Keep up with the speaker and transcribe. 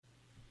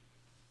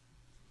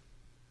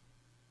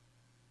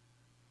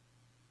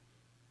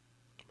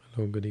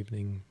Oh, good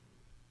evening.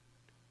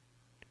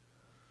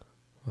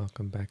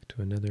 Welcome back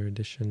to another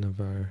edition of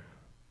our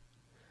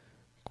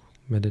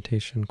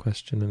meditation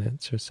question and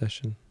answer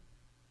session.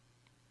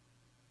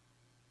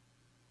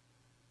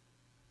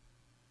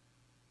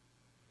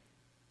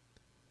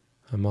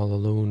 I'm all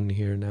alone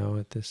here now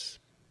at this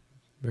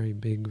very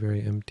big,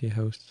 very empty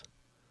house.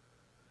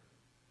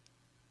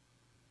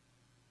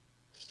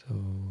 So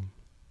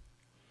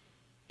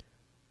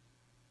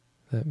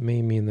that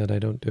may mean that I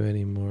don't do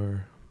any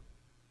more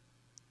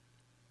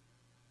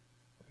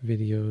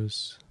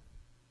videos,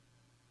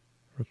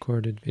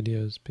 recorded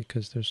videos,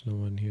 because there's no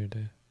one here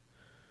to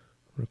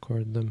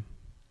record them.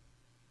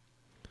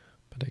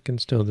 But I can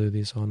still do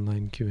these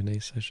online Q&A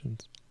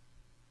sessions.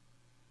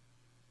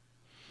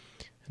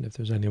 And if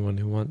there's anyone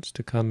who wants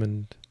to come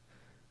and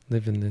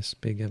live in this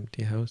big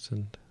empty house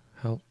and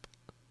help,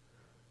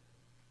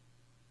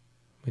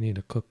 we need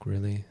a cook,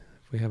 really.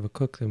 If we have a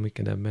cook, then we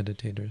can have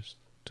meditators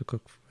to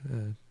cook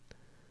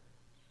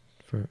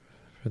for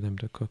them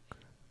to cook.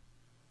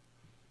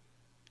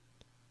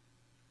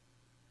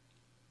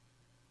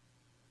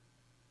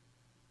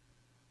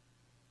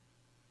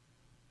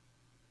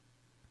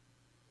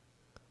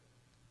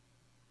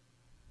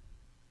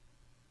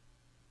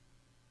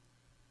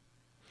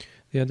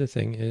 The other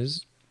thing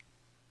is,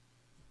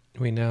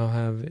 we now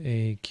have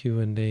a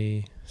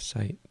Q&A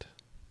site.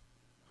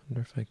 I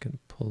wonder if I can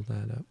pull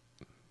that up.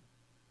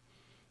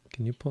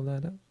 Can you pull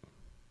that up?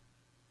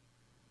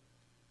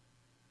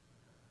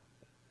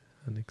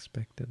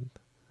 Unexpected.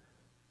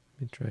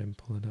 Let me try and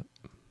pull it up.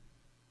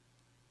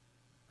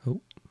 Oh,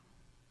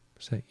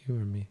 is that you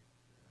or me?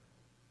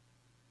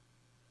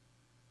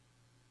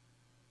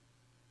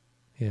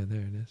 Yeah,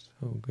 there it is.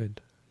 Oh,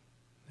 good.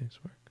 Nice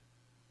work.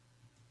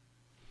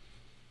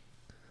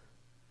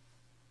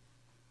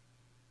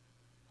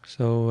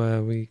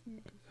 So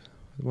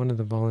one of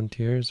the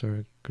volunteers, or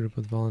a group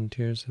of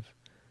volunteers, have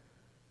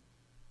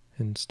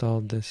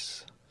installed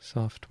this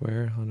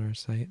software on our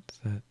site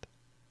that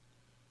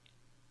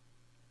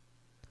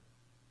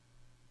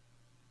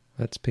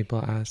lets people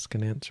ask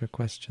and answer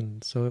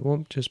questions. So it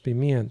won't just be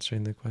me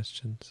answering the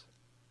questions,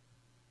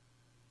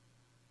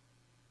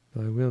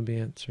 though I will be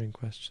answering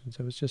questions.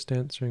 I was just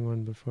answering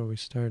one before we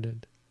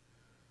started.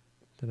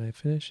 Did I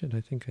finish it? I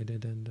think I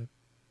did end up.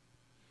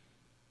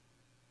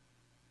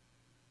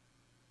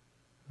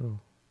 Oh,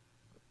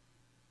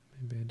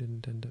 maybe I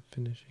didn't end up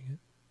finishing it.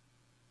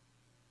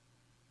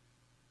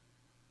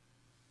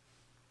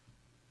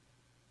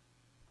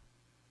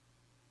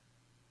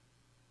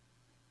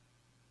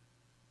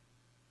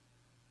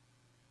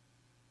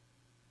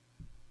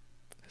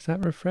 Is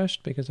that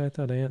refreshed? Because I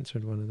thought I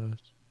answered one of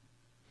those.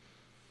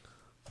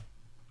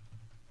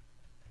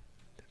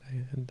 Did I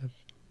end up...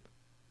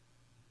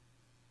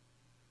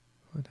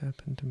 What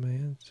happened to my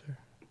answer?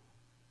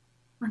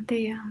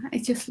 I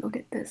just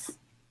loaded this.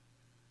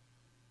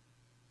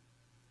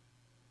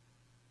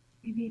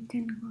 Maybe it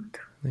didn't go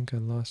through. I think I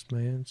lost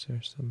my answer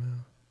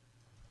somehow.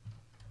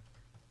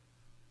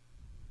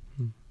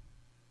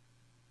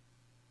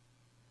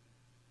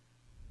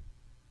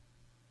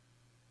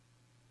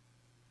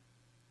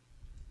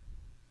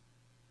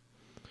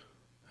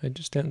 I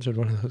just answered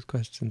one of those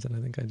questions and I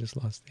think I just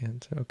lost the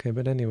answer. Okay,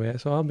 but anyway,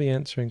 so I'll be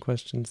answering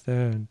questions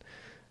there and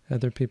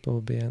other people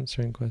will be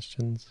answering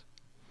questions.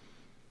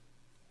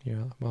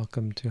 You're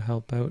welcome to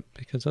help out,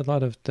 because a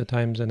lot of the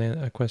times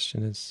a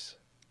question is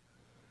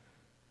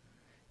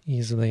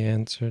easily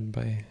answered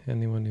by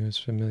anyone who is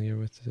familiar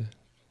with the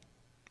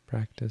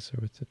practice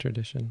or with the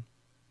tradition,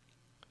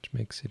 which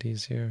makes it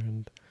easier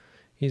and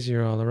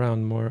easier all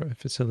around. It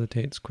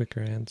facilitates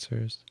quicker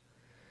answers.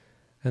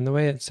 And the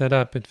way it's set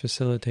up, it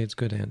facilitates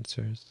good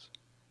answers.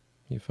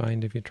 You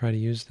find if you try to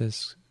use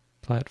this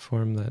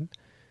platform that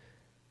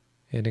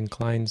it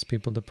inclines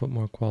people to put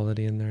more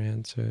quality in their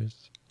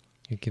answers.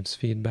 It gives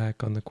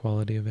feedback on the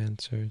quality of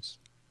answers.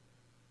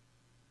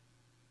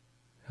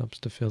 Helps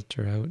to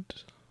filter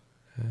out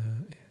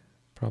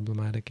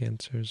problematic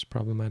answers,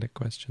 problematic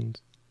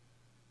questions.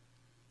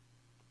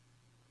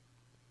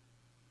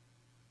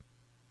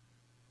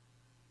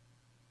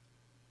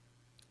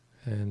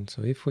 And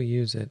so if we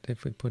use it,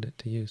 if we put it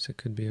to use, it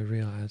could be a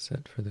real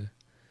asset for the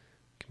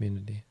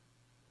community.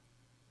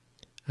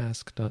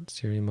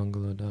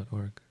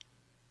 ask.sirimangalo.org.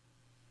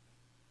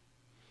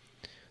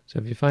 So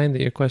if you find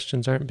that your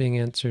questions aren't being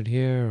answered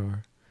here,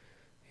 or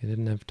you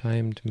didn't have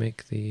time to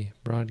make the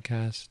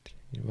broadcast,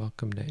 you're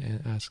welcome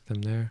to ask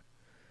them there.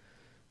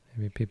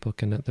 Maybe people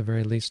can at the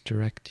very least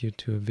direct you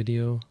to a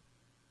video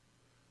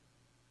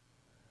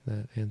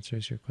that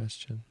answers your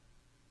question.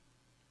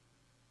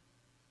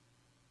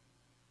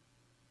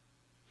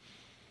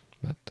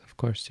 But of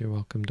course you're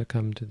welcome to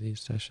come to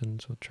these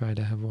sessions. We'll try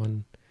to have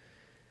one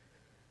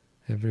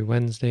every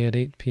Wednesday at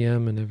 8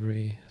 p.m. and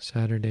every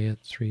Saturday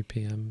at 3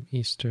 p.m.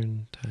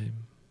 Eastern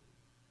Time.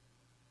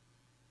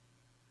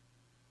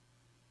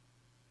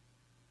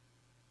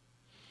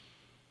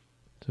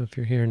 So if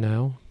you're here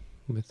now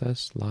with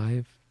us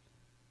live,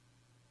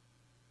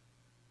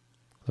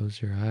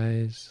 close your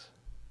eyes,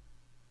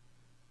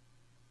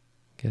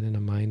 get in a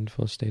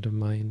mindful state of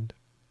mind.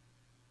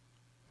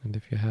 And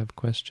if you have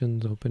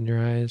questions, open your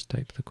eyes,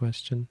 type the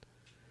question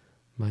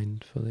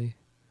mindfully,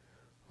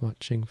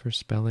 watching for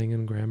spelling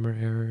and grammar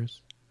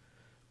errors,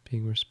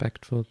 being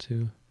respectful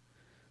to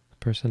the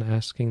person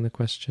asking the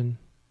question,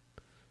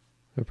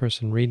 the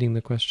person reading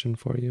the question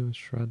for you,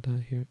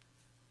 Shraddha here.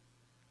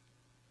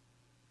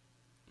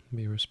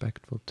 Be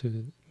respectful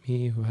to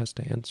me who has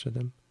to answer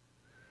them.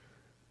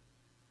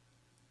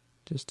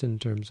 Just in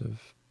terms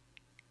of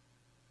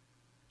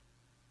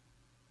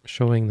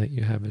showing that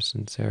you have a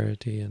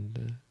sincerity and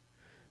a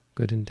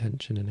good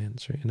intention in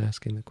answering and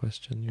asking the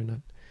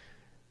question.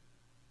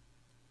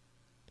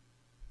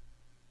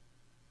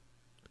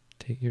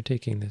 You're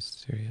taking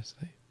this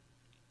seriously.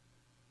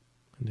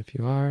 And if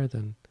you are,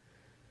 then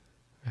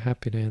we're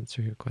happy to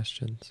answer your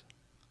questions.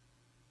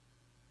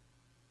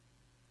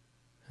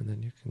 And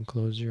then you can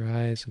close your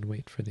eyes and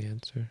wait for the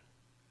answer.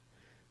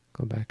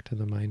 Go back to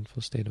the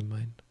mindful state of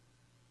mind.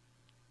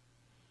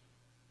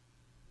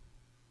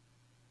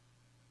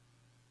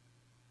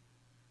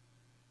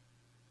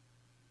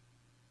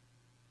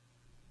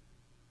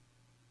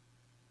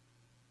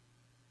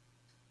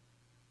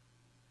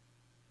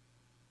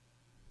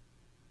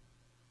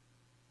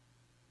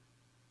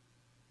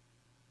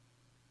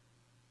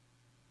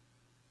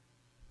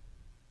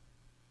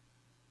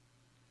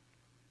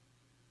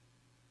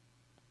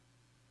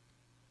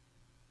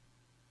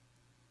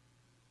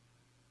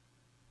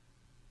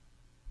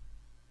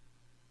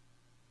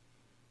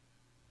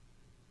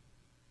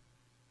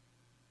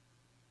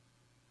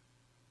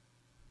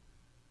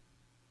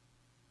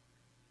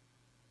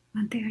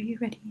 Bhante, are you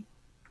ready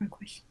for a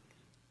question?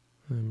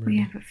 I'm ready. We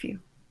have a few.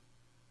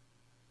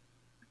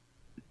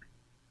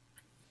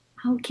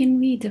 How can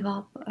we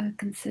develop a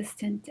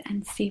consistent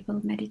and stable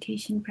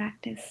meditation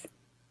practice?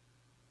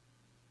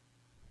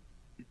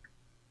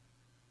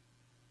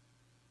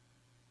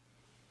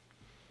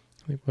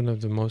 I think one of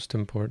the most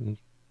important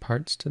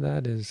parts to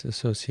that is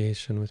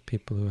association with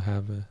people who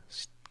have a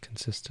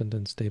consistent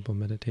and stable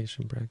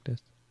meditation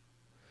practice.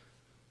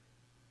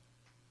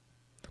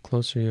 The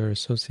closer you're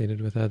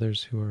associated with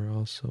others who are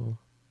also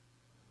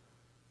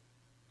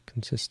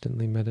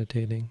consistently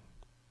meditating,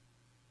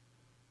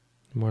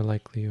 the more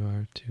likely you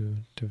are to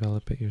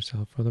develop it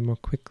yourself, or the more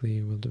quickly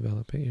you will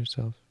develop it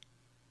yourself.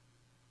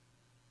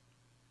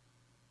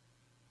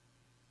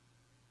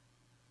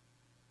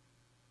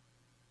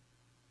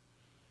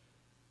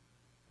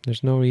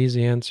 There's no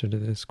easy answer to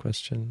this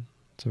question.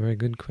 It's a very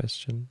good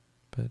question,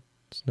 but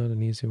it's not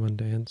an easy one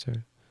to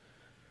answer.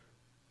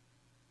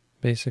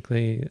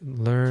 Basically,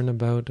 learn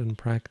about and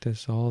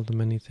practice all the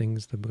many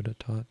things the Buddha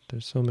taught.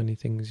 There's so many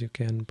things you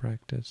can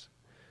practice.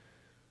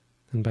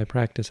 And by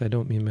practice, I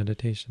don't mean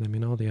meditation. I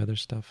mean all the other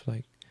stuff,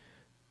 like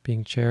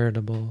being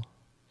charitable,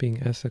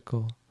 being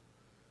ethical,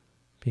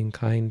 being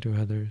kind to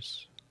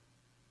others,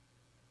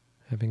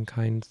 having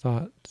kind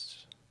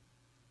thoughts,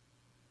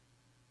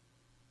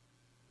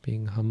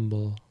 being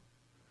humble,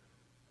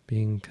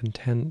 being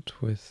content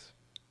with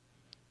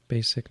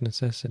basic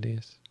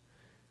necessities,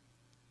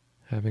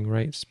 having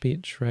right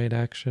speech, right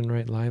action,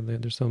 right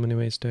livelihood. There's so many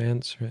ways to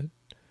answer it.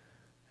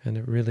 And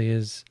it really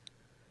is,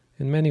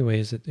 in many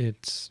ways,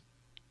 it's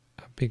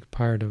a big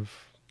part of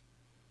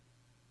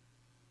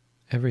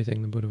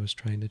everything the Buddha was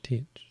trying to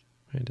teach.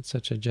 Right? It's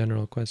such a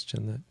general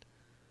question that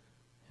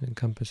it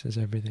encompasses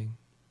everything.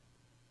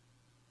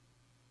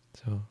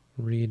 So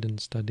read and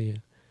study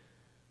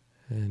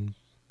and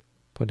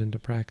put into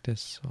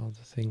practice all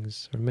the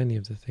things, or many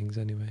of the things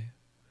anyway,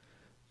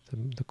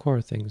 the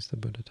core things the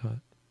Buddha taught.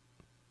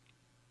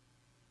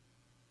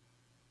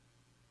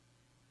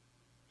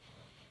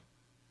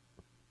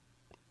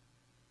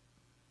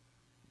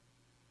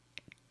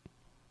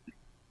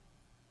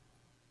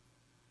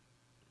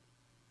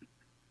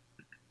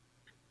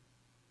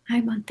 Hi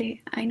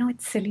Bhante, I know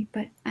it's silly,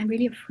 but I'm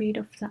really afraid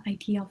of the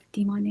idea of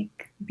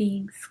demonic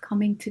beings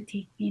coming to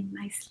take me in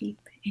my sleep.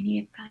 Any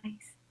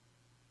advice?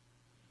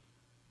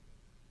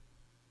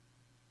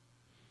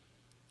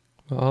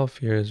 Well, all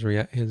fear is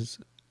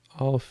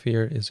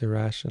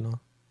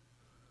irrational.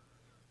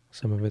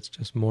 Some of it's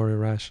just more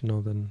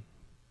irrational than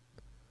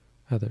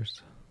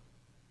others.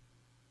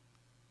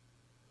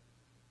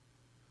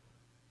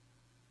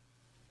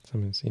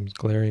 Something seems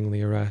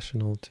glaringly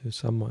irrational to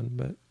someone,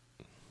 but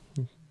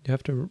you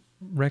have to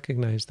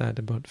recognize that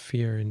about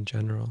fear in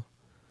general.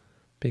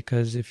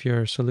 Because if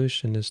your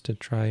solution is to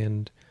try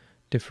and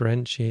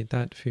differentiate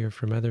that fear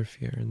from other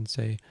fear and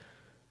say,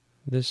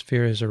 this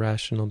fear is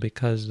irrational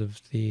because of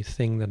the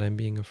thing that I'm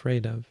being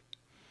afraid of,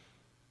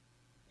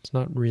 it's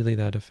not really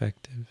that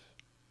effective.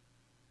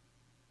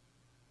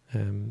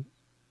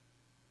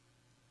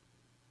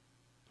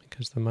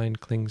 Because the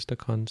mind clings to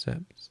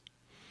concepts.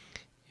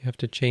 You have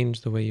to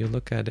change the way you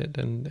look at it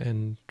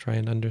and try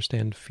and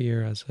understand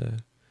fear as a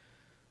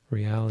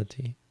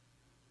reality.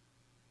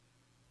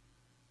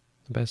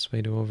 The best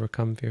way to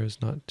overcome fear is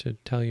not to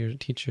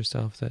teach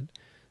yourself that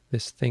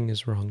this thing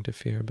is wrong to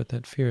fear, but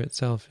that fear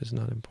itself is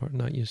not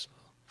important, not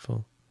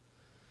useful.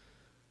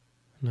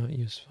 Not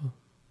useful.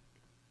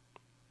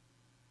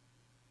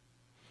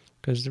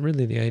 Because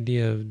really the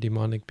idea of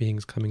demonic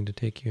beings coming to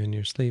take you in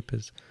your sleep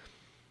is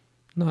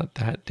not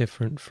that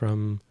different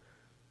from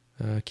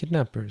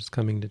kidnappers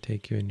coming to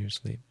take you in your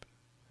sleep,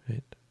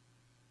 right?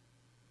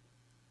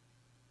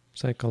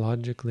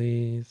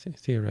 Psychologically,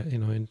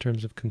 in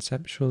terms of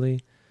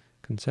conceptually,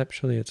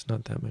 it's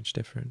not that much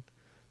different.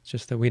 It's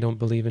just that we don't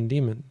believe in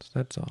demons,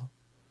 that's all.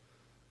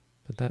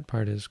 But that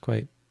part is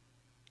quite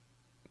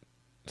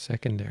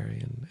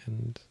secondary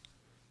and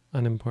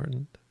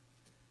unimportant,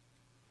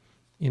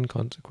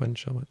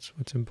 inconsequential.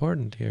 What's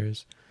important here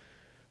is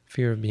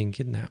fear of being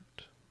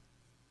kidnapped,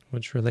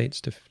 which relates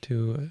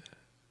to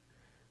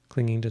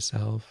clinging to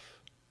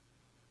self,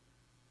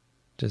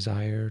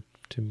 desire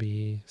to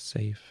be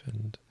safe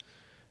and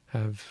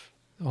have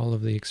all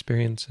of the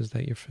experiences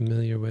that you're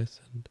familiar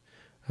with, and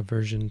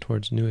aversion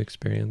towards new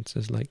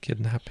experiences like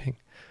kidnapping.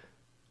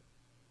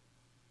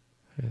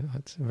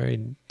 It's a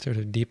very sort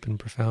of deep and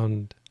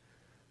profound,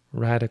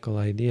 radical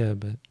idea,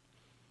 but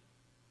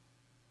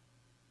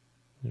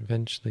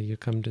eventually you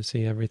come to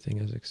see everything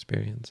as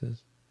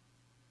experiences,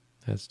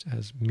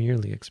 as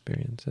merely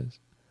experiences.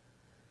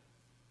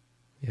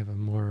 You have a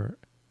more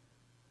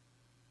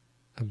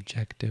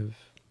objective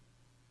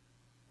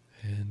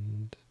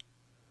and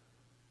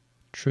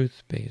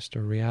truth-based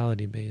or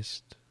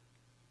reality-based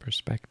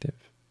perspective.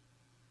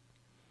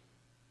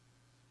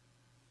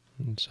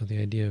 And so the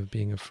idea of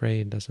being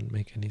afraid doesn't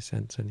make any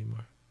sense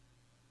anymore.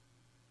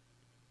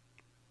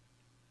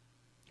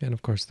 And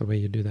of course the way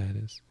you do that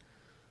is,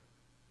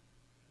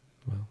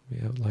 well, we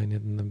outline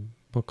it in the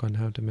book on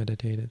how to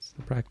meditate. It's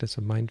the practice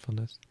of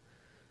mindfulness.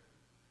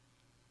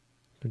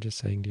 You're just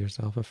saying to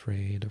yourself,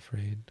 afraid,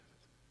 afraid.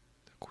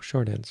 The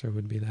short answer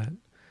would be that.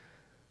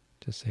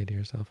 Just say to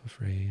yourself,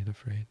 afraid,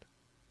 afraid.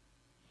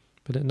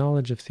 But a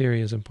knowledge of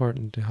theory is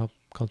important to help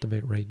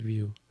cultivate right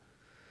view.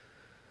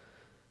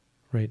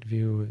 Right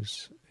view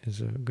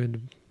is a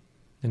good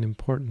and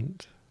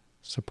important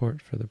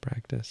support for the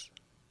practice.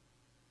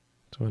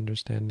 So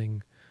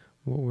understanding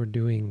what we're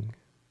doing,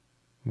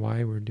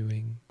 why we're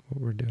doing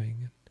what we're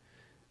doing,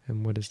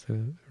 and what is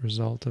the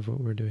result of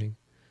what we're doing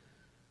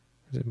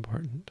is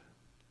important.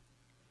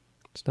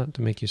 It's not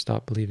to make you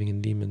stop believing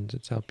in demons.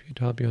 It's to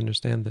help you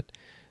understand that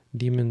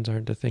demons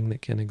aren't a thing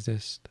that can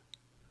exist.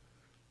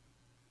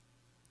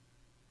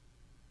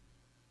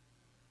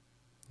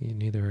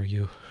 Neither are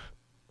you.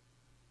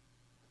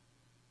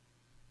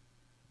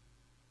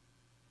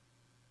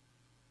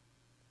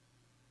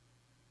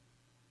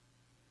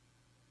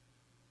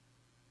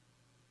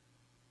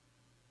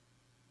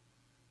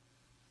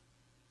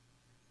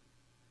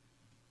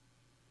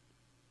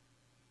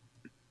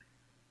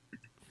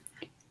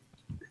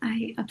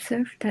 I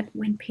observe that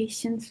when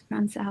patience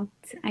runs out,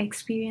 I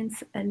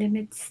experience a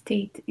limit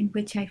state in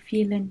which I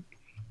feel an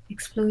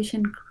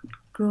explosion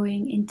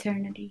growing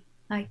internally,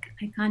 like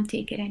I can't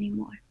take it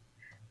anymore.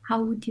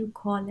 How would you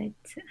call it?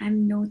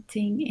 I'm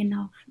noting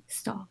enough,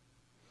 stop.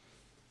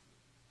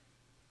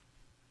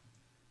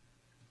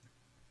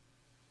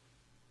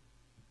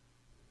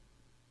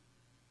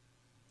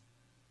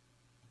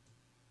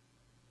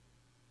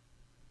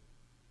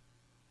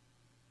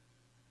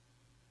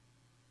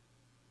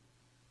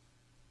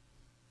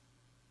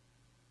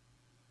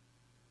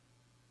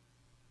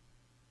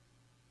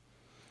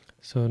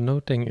 So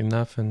noting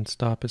enough and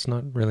stop is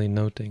not really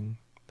noting,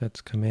 that's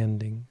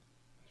commanding,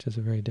 which is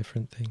a very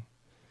different thing,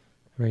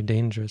 a very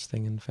dangerous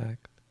thing in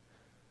fact,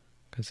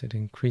 because it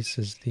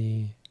increases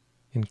the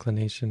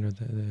inclination or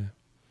the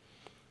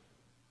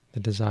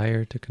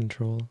desire to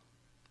control,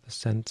 the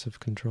sense of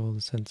control, the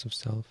sense of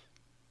self.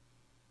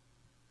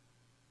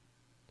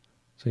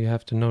 So you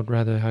have to note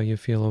rather how you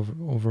feel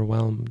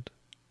overwhelmed.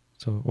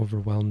 So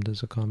overwhelmed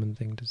is a common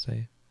thing to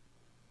say.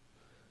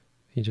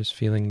 You're just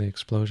feeling the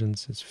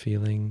explosions, is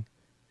feeling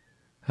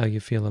how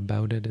you feel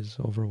about it is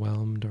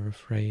overwhelmed or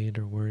afraid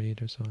or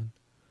worried or so on.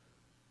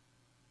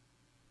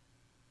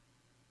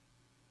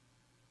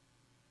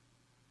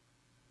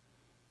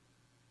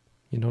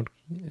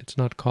 It's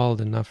not called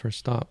enough or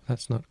stop.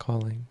 That's not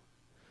calling.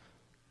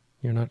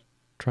 You're not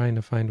trying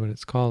to find what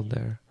it's called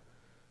there.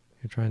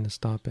 You're trying to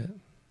stop it.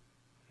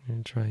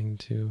 You're trying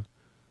to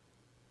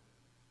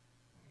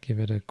give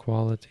it a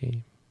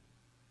quality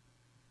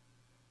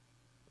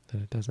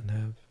that it doesn't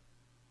have.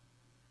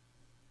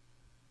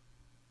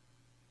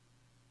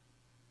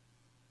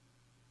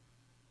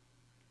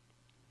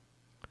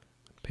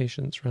 When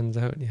patience runs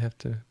out, you have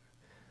to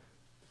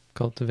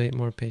cultivate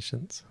more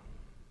patience.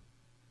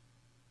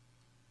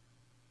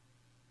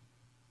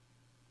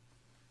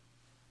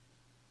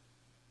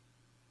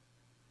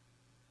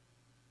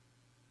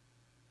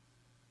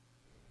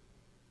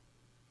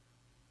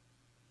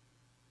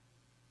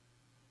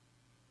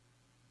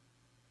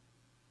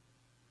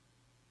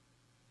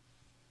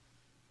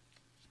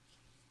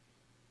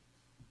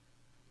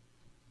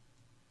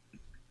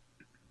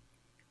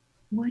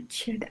 What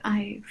should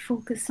I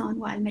focus on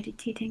while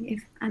meditating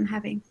if I'm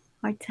having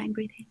a hard time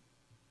breathing?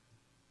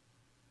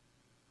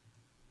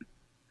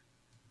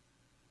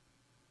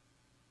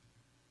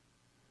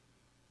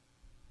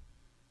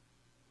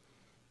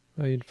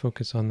 Well, you'd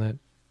focus on that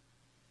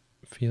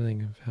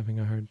feeling of having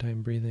a hard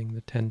time breathing,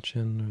 the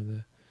tension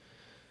or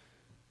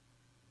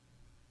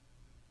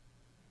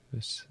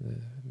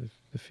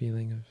the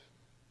feeling of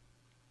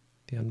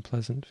the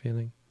unpleasant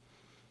feeling.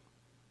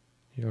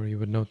 Or you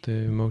would note the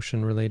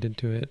emotion related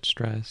to it,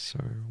 stress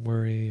or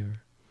worry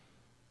or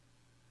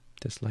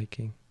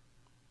disliking.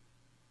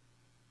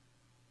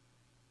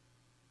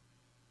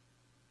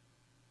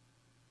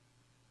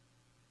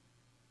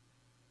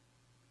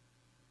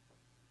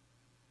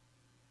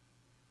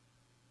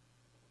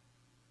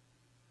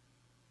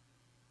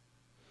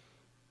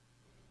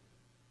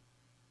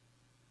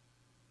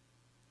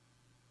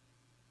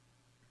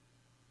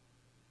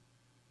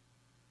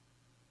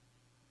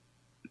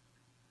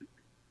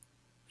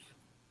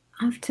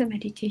 After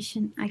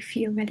meditation, I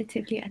feel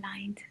relatively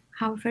aligned.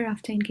 However,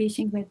 after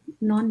engaging with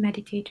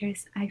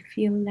non-meditators, I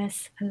feel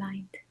less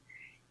aligned.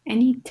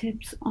 Any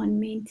tips on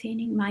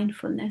maintaining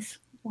mindfulness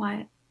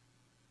while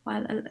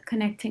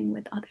connecting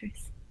with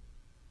others?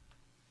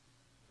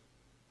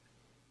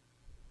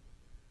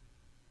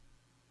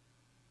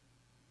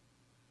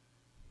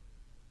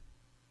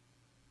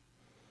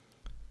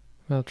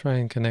 Well, try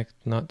and connect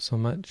not so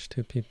much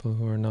to people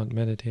who are not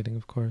meditating,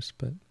 of course,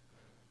 but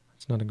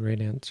it's not a great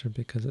answer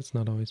because it's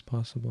not always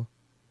possible.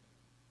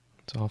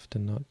 It's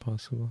often not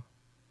possible.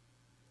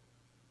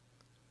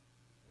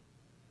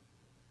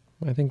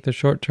 I think the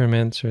short-term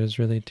answer is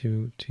really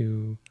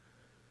to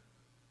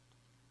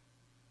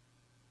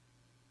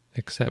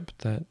accept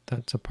that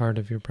that's a part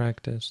of your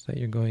practice, that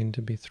you're going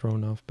to be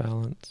thrown off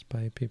balance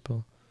by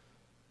people,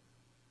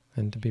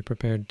 and to be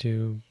prepared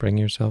to bring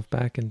yourself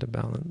back into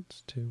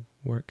balance, to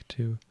work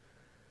to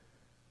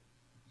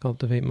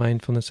cultivate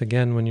mindfulness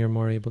again when you're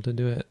more able to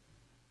do it.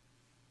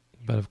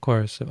 But of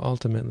course,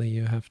 ultimately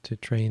you have to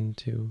train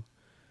to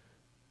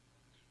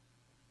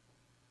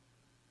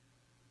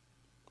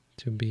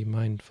be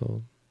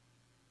mindful,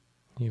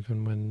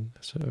 even when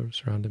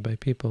surrounded by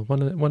people.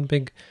 One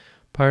big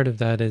part of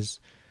that is,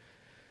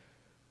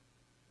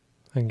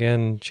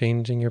 again,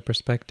 changing your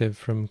perspective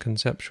from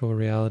conceptual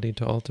reality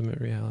to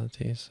ultimate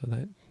reality, so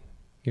that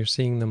you're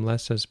seeing them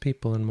less as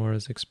people and more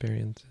as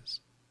experiences.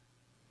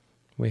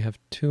 We have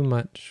too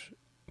much,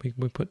 we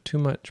put too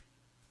much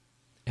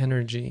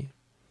energy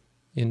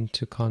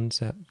into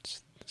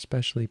concepts,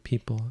 especially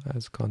people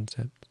as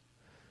concepts.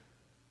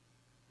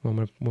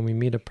 When we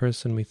meet a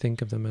person, we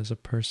think of them as a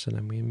person,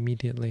 and we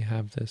immediately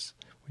have this,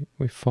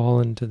 we fall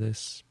into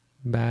this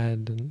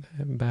bad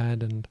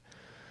and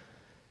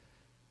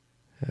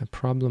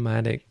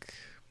problematic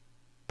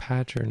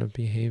pattern of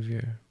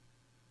behavior,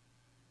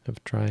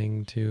 of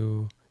trying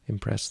to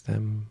impress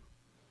them,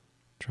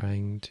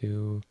 trying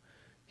to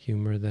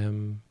humor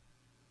them,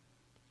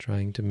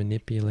 trying to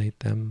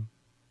manipulate them.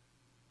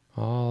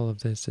 All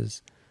of this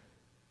is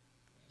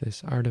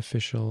this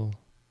artificial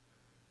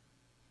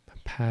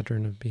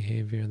pattern of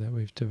behavior that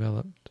we've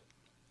developed.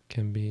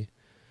 Can be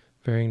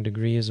varying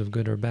degrees of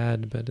good or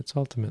bad, but it's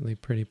ultimately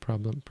pretty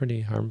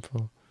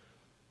harmful,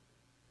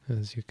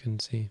 as you can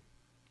see.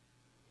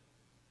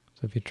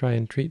 So if you try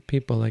and treat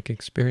people like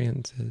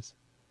experiences,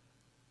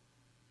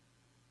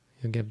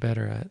 you'll get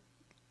better at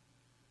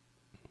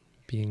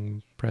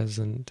being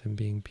present and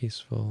being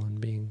peaceful and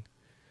being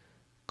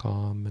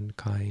calm and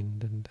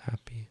kind and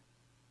happy,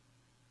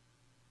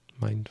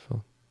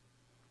 mindful.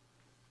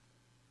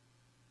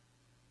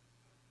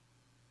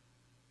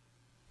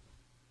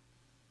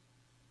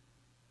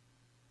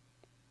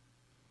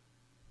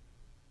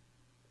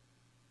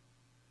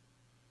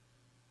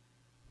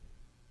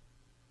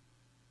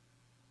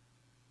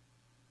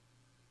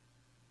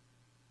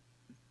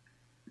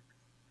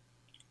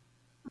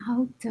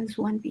 How does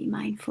one be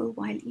mindful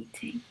while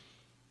eating?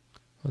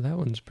 Well, that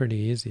one's pretty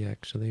easy,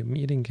 actually.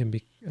 Eating can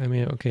be,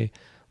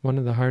 one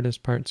of the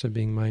hardest parts of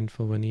being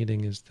mindful when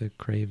eating is the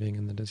craving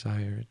and the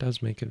desire. It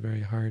does make it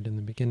very hard in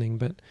the beginning,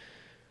 but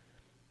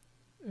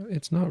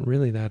it's not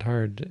really that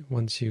hard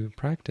once you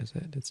practice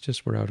it. It's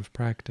just we're out of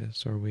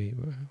practice, or we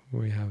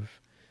have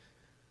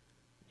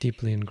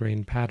deeply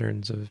ingrained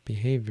patterns of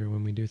behavior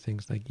when we do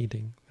things like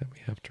eating that we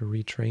have to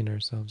retrain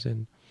ourselves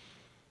in.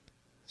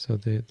 So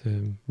the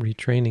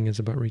retraining is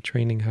about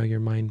retraining how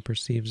your mind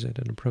perceives it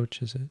and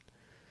approaches it.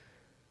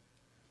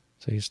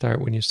 So you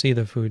start, when you see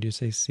the food, you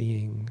say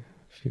seeing.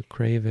 If you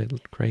crave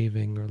it,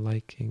 craving or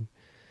liking.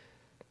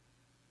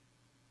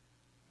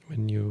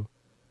 When you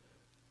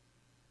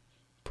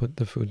put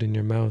the food in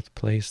your mouth,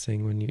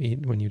 placing. When you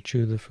eat, when you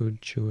chew the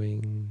food,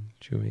 chewing.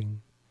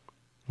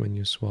 When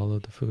you swallow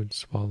the food,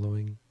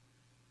 swallowing.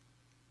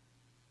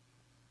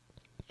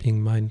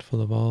 Being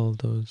mindful of all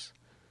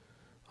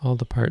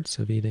the parts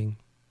of eating.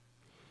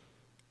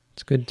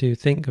 It's good to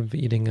think of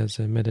eating as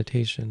a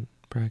meditation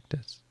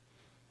practice.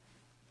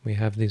 We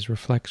have these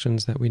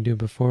reflections that we do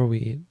before we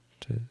eat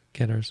to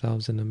get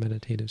ourselves in a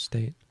meditative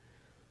state.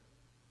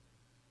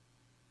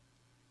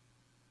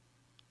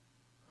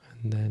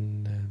 And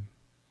then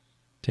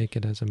take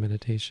it as a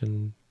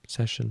meditation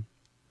session,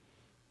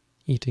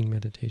 eating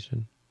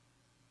meditation.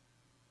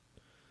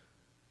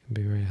 It can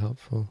be very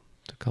helpful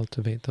to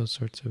cultivate those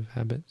sorts of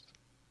habits.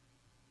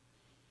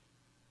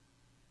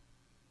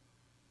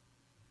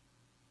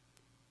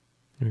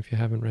 And if you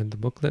haven't read the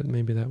booklet,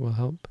 maybe that will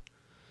help.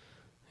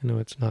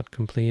 It's not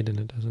complete and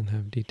it doesn't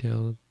have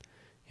detailed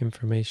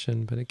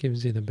information, but it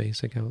gives you the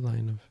basic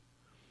outline of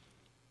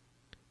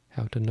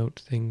how to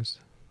note things,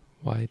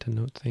 why to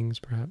note things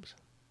perhaps.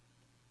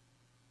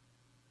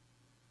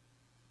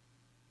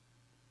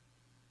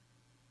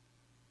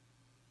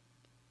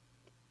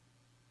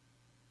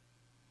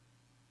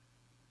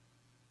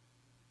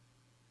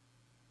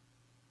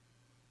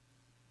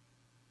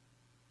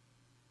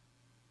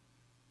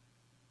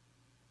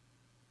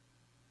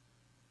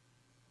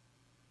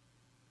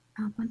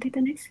 Bhante,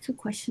 the next two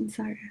questions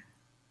are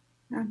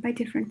by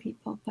different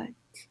people, but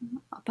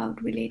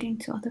about relating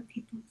to other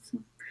people, so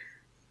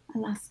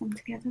I'll ask them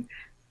together.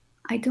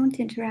 I don't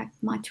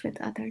interact much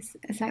with others,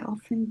 as I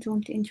often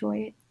don't enjoy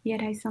it,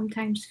 yet I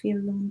sometimes feel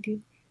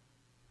lonely.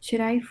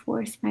 Should I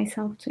force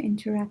myself to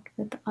interact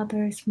with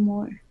others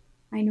more?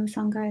 I know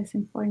Sangha is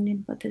important in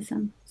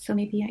Buddhism, so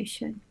maybe I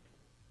should.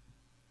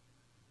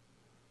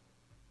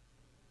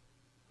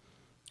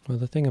 Well,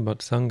 the thing about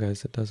Sangha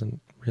is it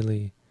doesn't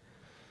really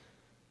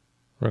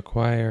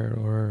require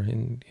or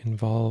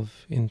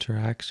involve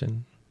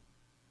interaction.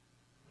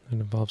 It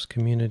involves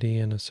community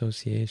and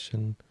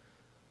association.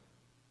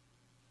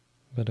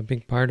 But a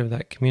big part of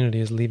that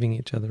community is leaving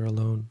each other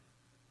alone,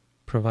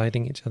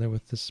 providing each other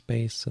with the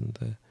space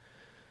and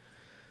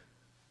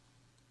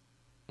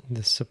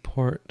the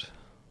support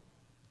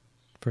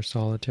for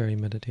solitary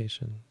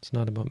meditation. It's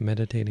not about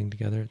meditating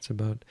together, it's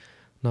about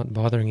not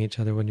bothering each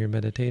other when you're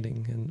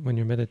meditating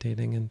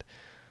and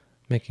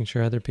making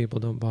sure other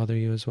people don't bother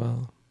you as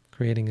well.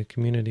 Creating a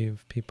community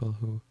of people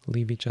who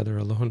leave each other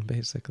alone,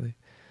 basically.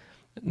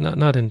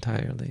 Not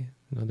entirely.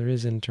 There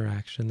is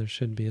interaction. There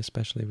should be,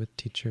 especially with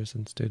teachers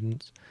and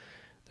students.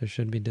 There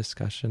should be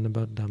discussion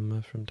about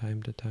Dhamma from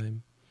time to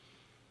time.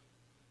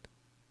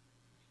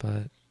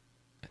 But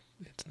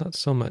it's not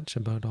so much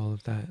about all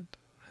of that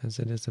as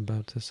it is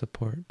about the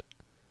support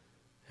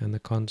and the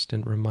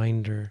constant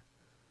reminder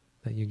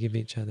that you give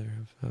each other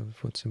of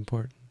what's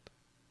important.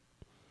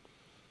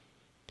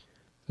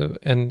 So,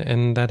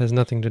 and that has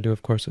nothing to do,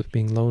 of course, with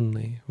being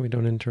lonely. We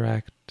don't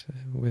interact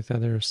with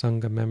other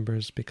Sangha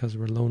members because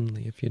we're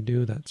lonely. If you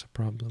do, that's a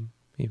problem,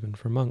 even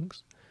for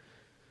monks.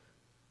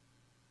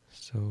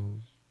 So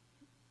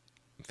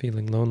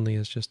feeling lonely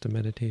is just a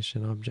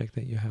meditation object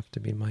that you have to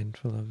be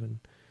mindful of and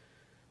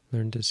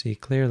learn to see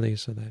clearly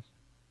so that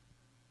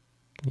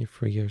you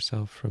free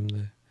yourself from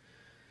the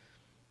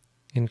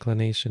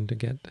inclination to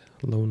get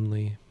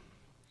lonely,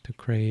 to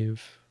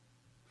crave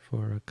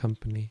for a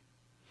company.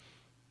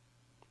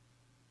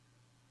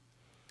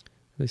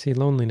 You see,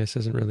 loneliness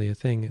isn't really a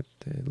thing.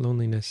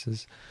 Loneliness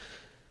is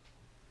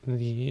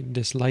the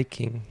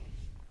disliking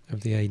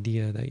of the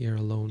idea that you're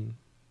alone,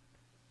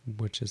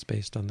 which is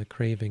based on the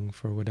craving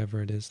for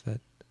whatever it is that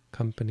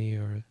company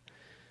or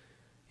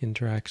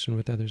interaction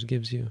with others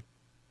gives you.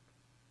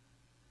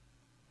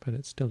 But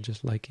it's still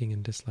just liking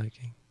and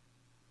disliking.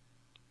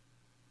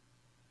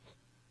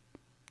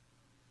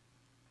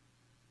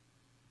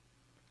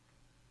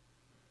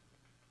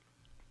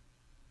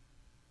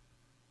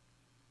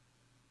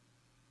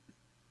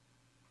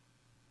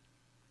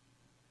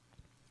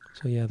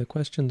 So yeah, the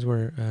questions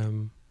we're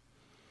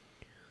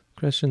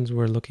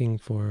looking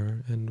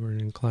for and we're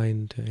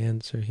inclined to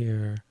answer here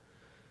are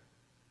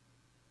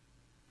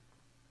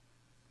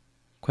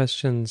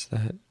questions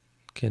that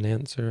can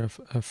answer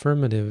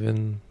affirmative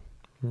in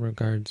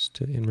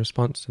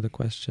response to the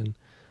question,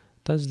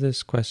 does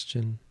this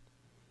question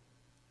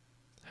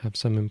have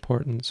some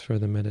importance for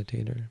the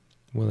meditator?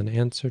 Will an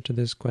answer to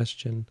this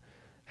question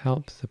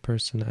help the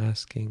person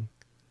asking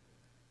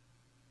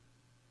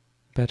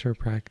better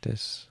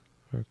practice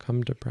or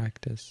come to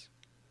practice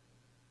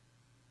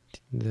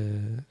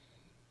the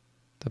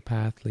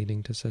path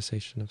leading to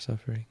cessation of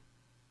suffering?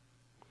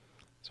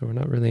 So we're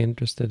not really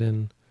interested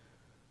in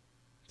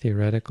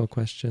theoretical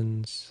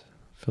questions,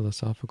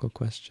 philosophical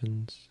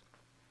questions,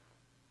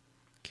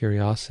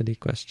 curiosity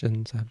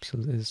questions.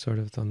 Absolutely, is sort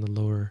of on the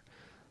lower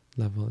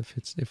level.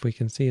 If we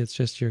can see it's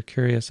just you're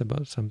curious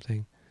about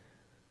something,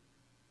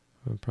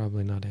 we'll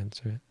probably not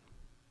answer it.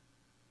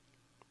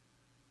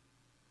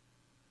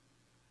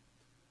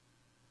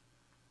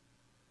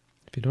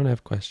 If you don't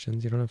have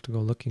questions, you don't have to go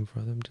looking for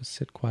them. Just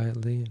sit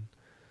quietly and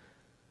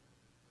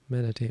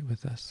meditate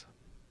with us.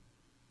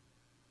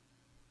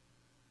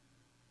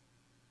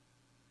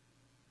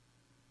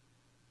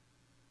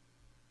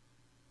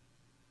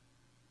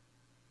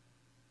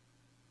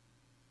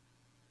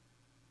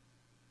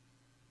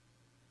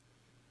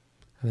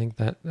 I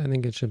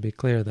think it should be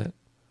clear that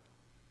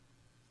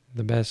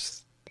the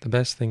best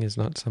thing is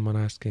not someone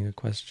asking a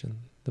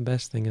question. The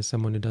best thing is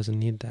someone who doesn't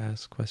need to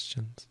ask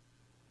questions.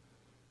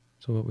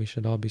 So what we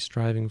should all be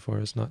striving for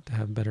is not to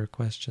have better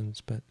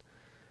questions, but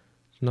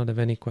not have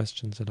any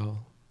questions at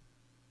all.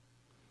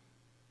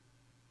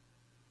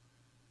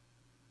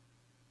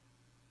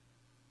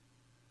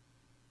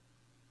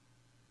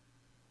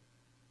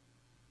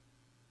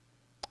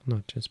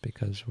 Not just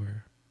because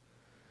we're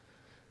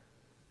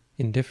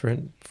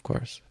indifferent, of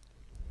course,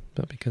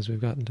 but because we've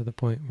gotten to the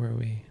point where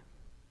we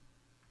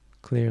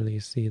clearly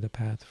see the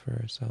path for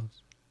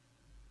ourselves.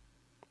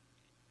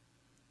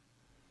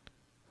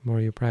 The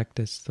more you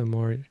practice, the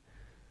more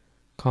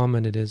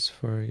common it is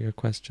for your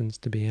questions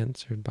to be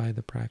answered by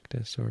the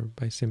practice or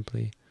by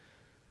simply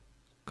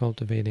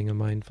cultivating a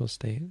mindful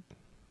state.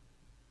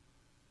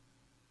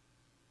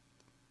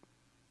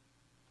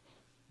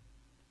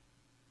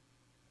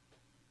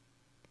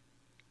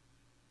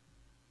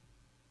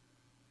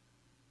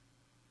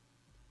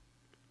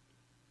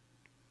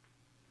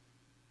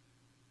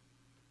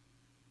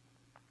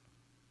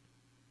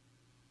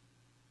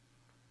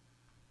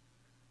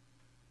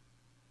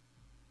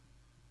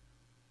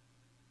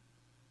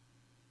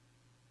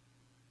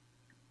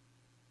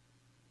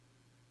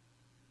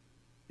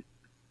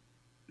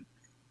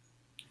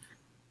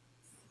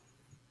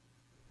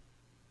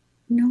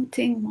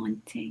 Noting,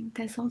 wanting.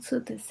 There's also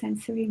the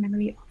sensory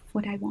memory of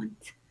what I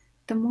want.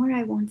 The more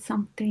I want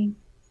something,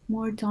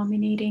 more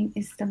dominating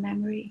is the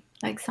memory,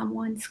 like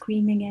someone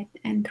screaming it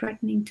and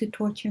threatening to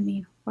torture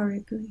me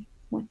horribly.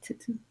 What to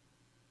do?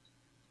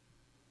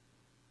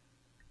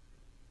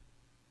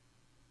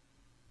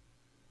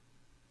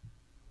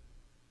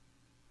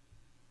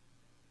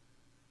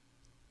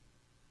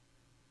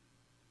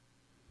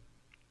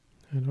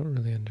 I don't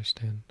really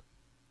understand.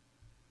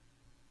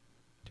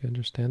 Do you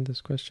understand this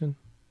question?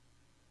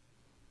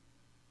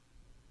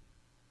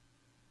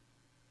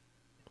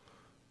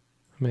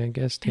 I mean, I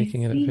guess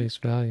taking it at face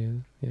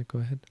value. Yeah, go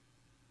ahead.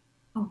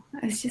 Oh,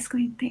 I was just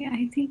going to say,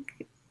 I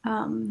think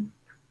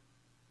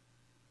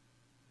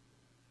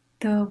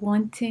the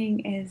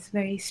wanting is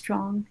very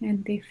strong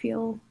and they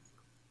feel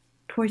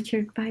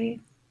tortured by it.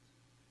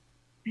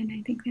 And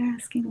I think they're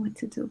asking what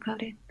to do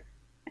about it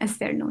as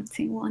they're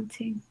noting,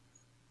 wanting.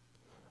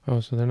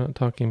 Oh, so they're not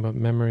talking about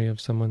memory of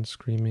someone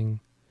screaming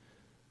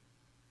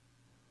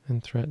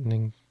and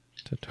threatening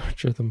to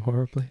torture them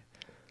horribly?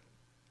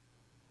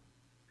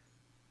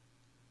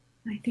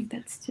 I think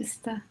that's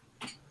just an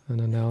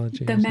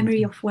analogy. The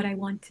memory of what I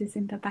want is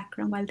in the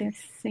background while they're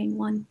saying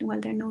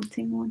while they're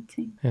noting,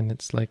 wanting. And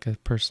it's like a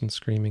person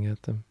screaming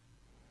at them.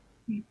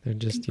 They're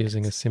just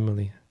using a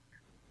simile.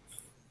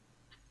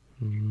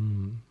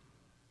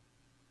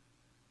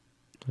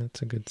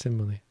 That's a good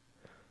simile.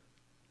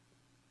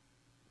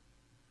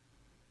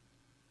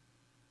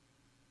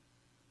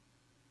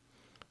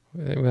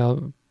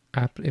 Well,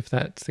 if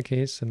that's the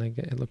case, and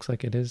it looks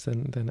like it is,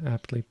 then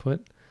aptly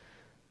put.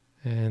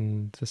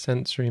 And the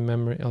sensory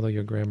memory, although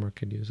your grammar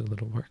could use a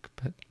little work,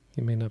 but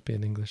you may not be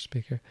an English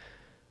speaker.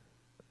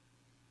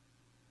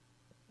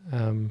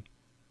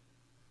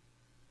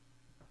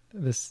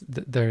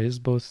 There is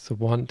both the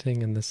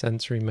wanting and the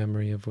sensory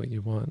memory of what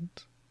you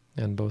want,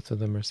 and both of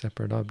them are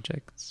separate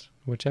objects.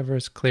 Whichever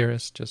is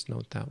clearest, just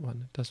note that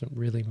one. It doesn't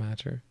really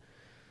matter.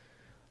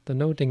 The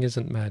noting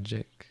isn't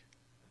magic.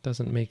 It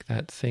doesn't make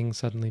that thing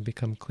suddenly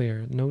become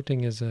clear.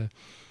 Noting is a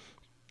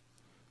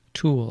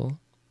tool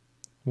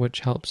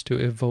which helps to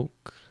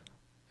evoke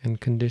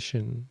and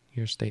condition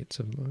your states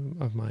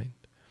of mind.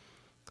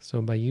 So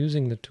by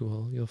using the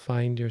tool, you'll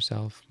find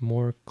yourself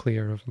more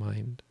clear of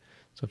mind.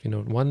 So if you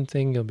note one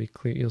thing, you'll be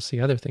clear. You'll see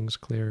other things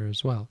clearer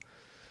as well.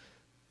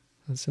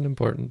 That's an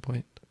important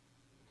point.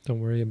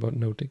 Don't worry about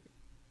noting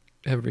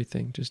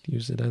everything. Just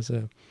use it as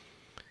a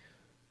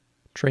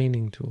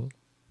training tool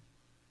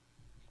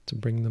to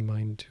bring the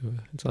mind to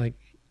it. It's like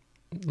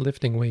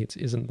lifting weights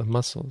isn't the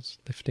muscles.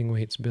 Lifting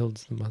weights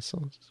builds the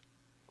muscles.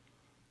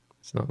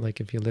 It's not like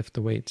if you lift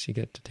the weights, you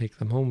get to take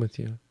them home with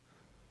you.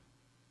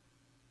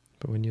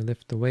 But when you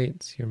lift the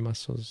weights, your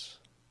muscles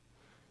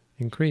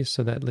increase,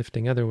 so that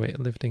lifting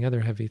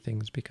other heavy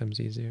things becomes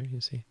easier,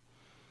 you see.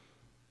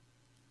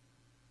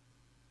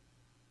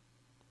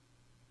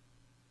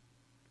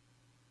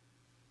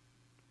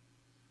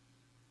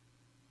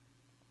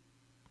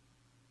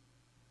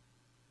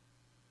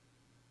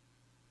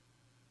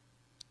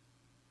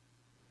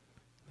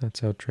 That's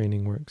how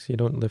training works. You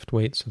don't lift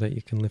weights so that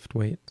you can lift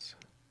weights.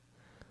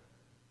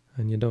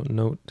 And you don't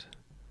note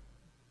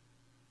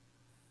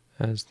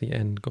as the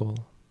end goal.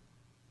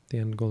 The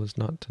end goal is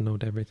not to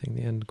note everything.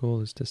 The end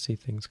goal is to see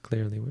things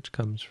clearly, which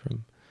comes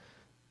from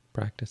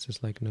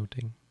practices like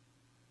noting.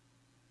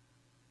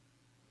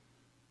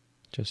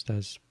 Just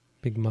as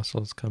big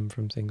muscles come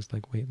from things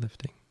like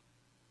weightlifting.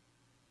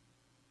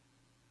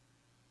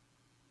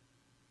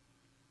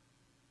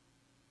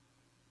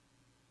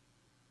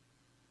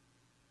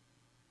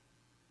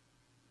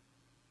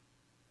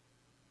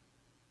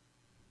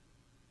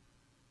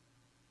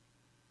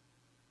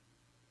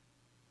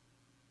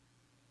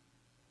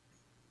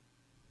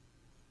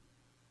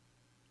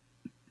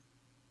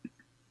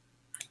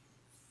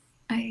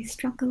 I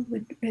struggle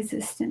with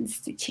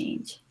resistance to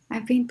change.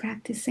 I've been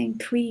practicing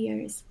 3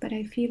 years, but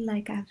I feel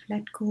like I've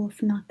let go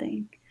of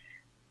nothing.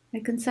 I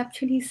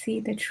conceptually see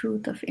the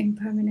truth of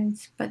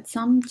impermanence, but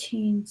some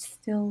change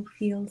still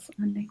feels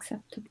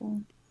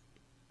unacceptable.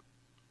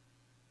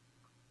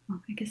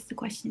 Well, I guess the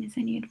question is,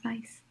 any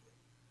advice?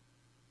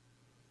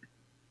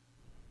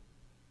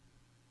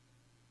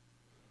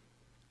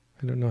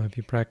 I don't know, have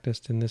you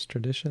practiced in this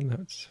tradition?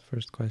 That's the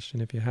first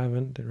question. If you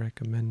haven't, I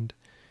recommend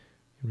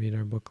you read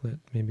our booklet,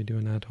 maybe do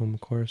an at-home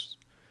course.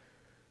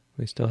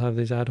 We still have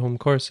these at-home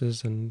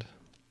courses, and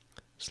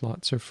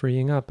slots are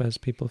freeing up as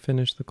people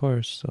finish the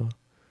course, so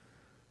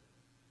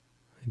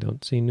I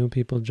don't see new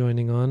people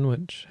joining on,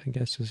 which I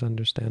guess is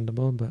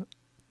understandable, but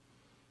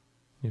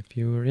if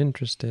you are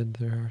interested,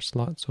 there are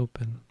slots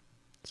open.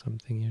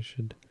 Something you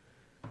should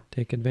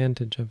take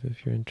advantage of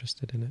if you're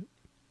interested in it.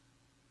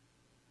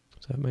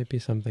 So that might be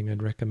something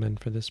I'd recommend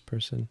for this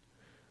person.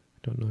 I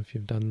don't know if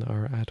you've done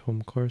our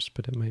at-home course,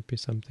 but it might be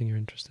something you're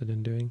interested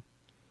in doing.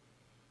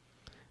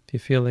 If you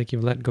feel like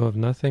you've let go of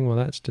nothing, well,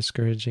 that's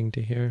discouraging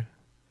to hear.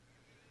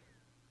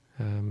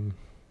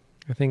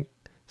 I think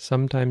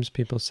sometimes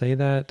people say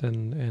that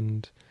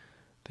and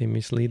they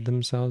mislead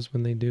themselves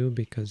when they do,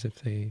 because if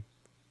they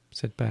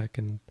sit back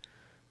and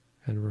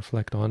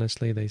reflect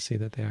honestly, they see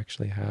that they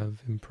actually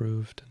have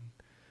improved. And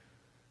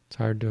it's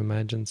hard to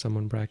imagine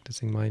someone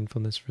practicing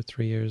mindfulness for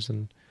 3 years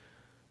and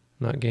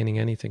not gaining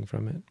anything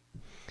from it.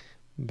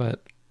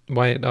 But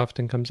why it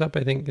often comes up,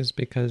 I think, is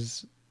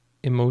because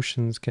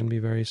emotions can be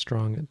very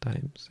strong at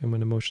times. And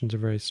when emotions are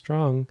very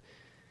strong,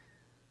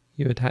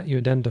 you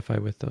identify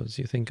with those.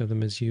 You think of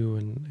them as you,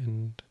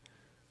 and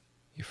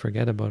you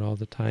forget about all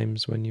the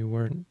times when you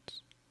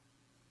weren't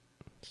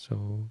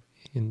so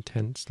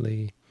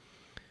intensely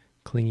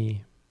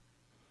clingy.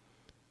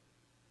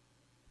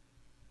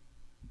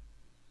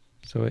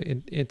 So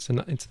it's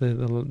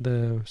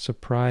the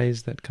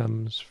surprise that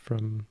comes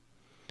from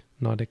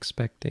not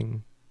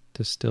expecting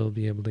to still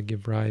be able to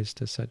give rise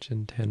to such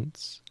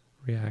intense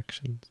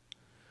reactions.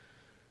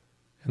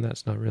 And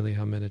that's not really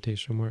how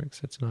meditation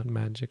works. It's not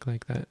magic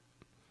like that.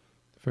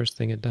 The first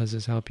thing it does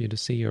is help you to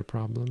see your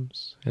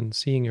problems. And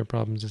seeing your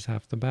problems is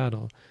half the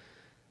battle,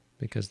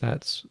 because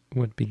that's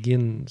what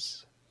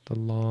begins the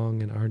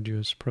long and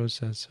arduous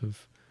process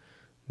of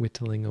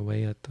whittling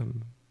away at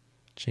them,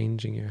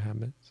 changing your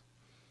habits.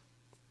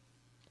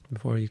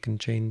 Before you can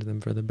change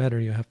them for the better,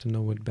 you have to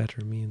know what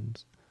better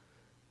means.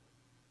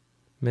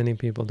 Many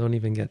people don't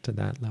even get to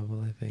that level,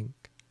 I think.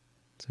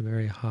 It's a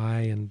very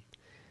high and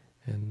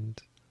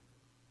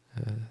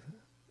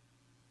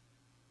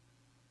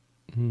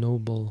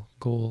noble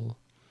goal,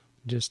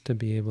 just to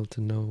be able to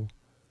know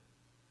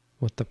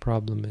what the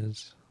problem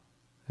is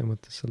and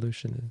what the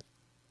solution is.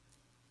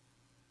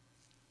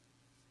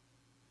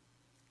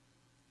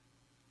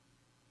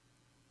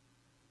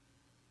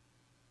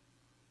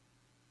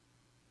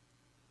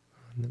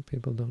 And that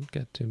people don't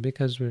get to,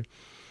 because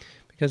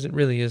it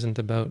really isn't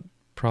about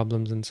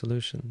problems and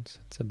solutions.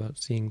 It's about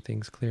seeing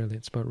things clearly.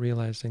 It's about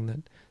realizing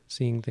that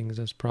seeing things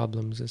as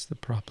problems is the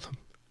problem.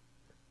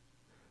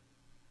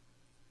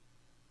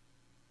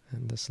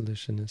 And the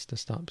solution is to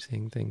stop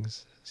seeing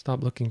things,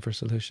 stop looking for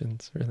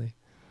solutions, really.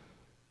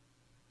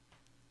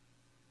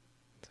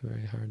 It's a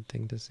very hard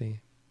thing to see.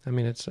 I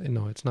mean, it's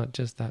not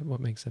just that what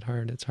makes it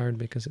hard. It's hard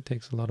because it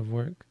takes a lot of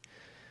work.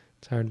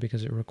 It's hard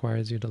because it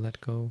requires you to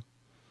let go.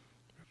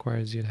 It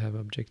requires you to have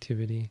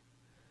objectivity.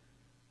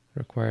 It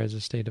requires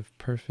a state of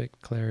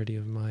perfect clarity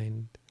of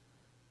mind.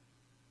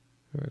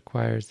 It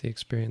requires the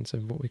experience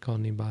of what we call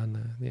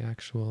nibbana, the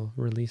actual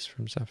release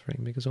from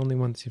suffering. Because only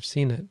once you've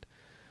seen it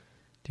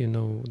do you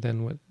know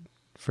then what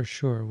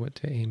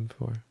to aim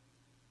for.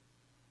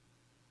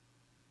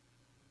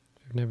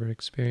 If you've never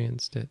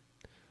experienced it,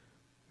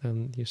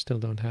 then you still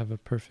don't have a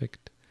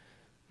perfect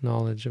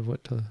knowledge of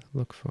what to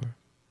look for,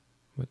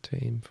 what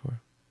to aim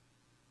for.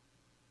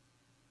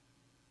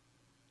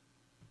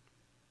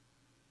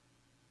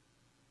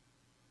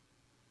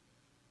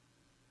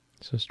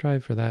 So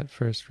strive for that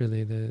first,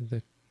 really,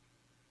 the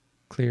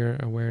clear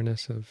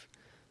awareness of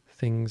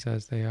things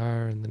as they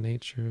are and the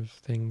nature of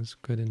things,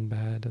 good and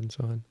bad and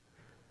so on,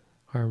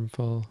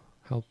 harmful,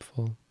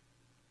 helpful,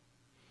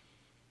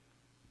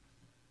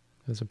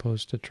 as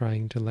opposed to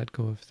trying to let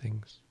go of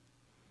things.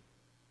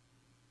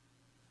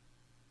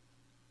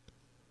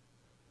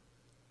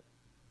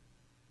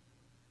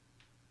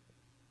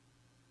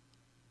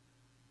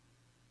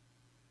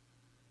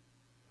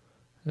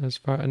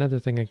 Another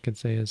thing I could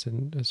say is,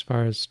 as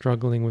far as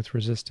struggling with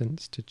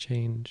resistance to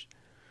change,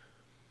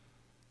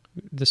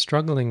 the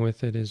struggling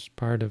with it is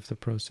part of the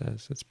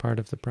process. It's part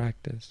of the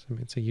practice. I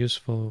mean, it's a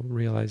useful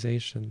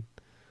realization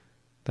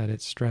that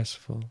it's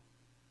stressful,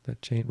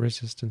 that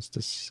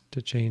resistance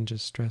to change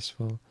is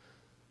stressful,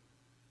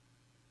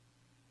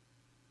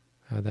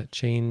 that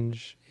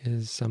change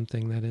is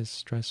something that is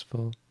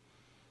stressful,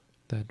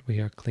 that we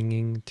are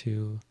clinging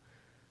to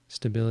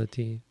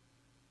stability.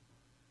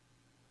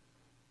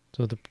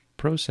 So the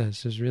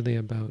process is really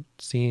about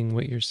seeing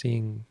what you're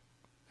seeing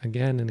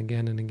again and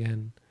again and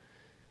again,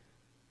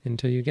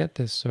 until you get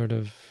this sort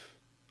of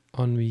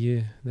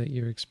ennui that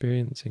you're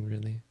experiencing,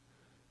 really.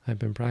 I've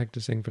been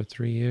practicing for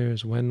 3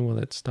 years. When will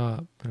it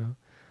stop?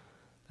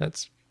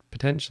 That's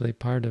potentially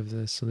part of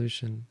the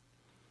solution,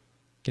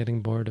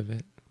 getting bored of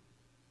it.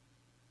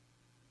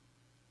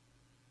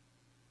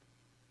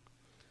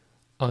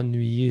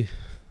 Ennui,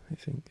 I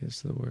think,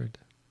 is the word.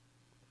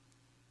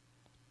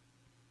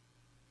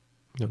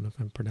 I don't know if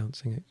I'm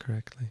pronouncing it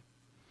correctly.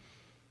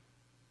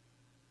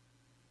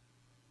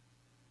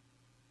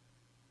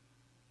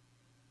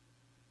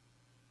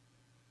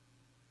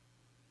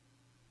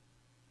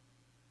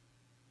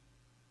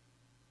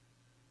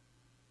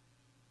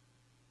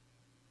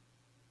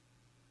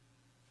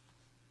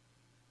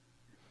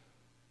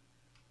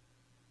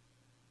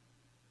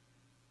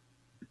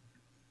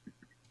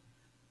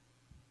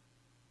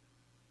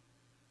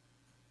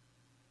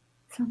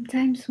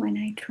 Sometimes when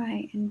I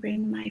try and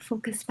bring my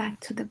focus back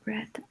to the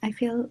breath, I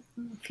feel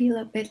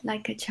a bit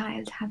like a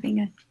child having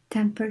a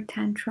temper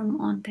tantrum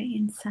on the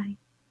inside.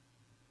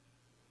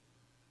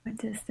 What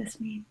does this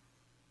mean?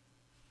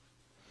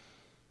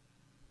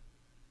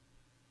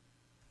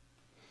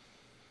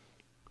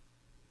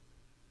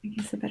 I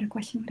guess a better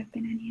question would have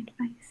been any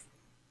advice.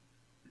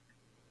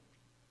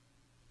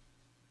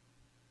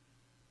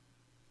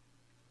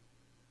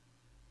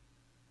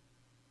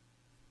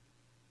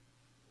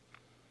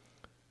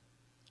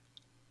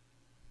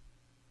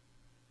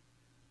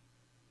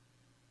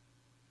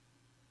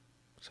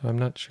 So I'm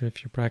not sure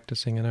if you're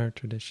practicing in our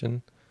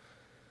tradition,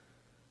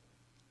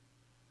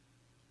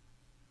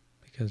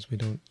 because we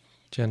don't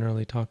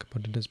generally talk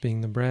about it as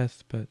being the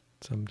breath, but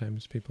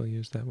sometimes people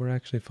use that. We're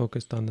actually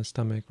focused on the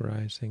stomach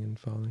rising and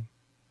falling.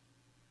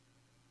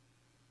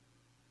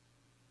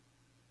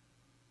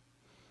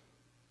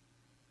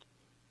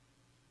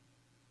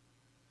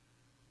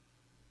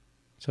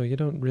 So you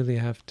don't really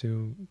have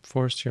to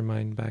force your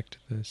mind back to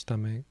the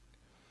stomach.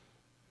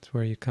 It's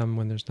where you come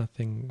when there's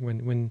nothing,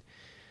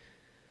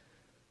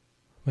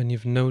 when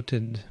you've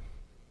noted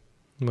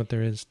what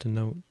there is to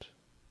note.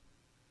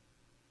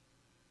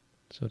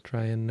 So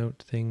try and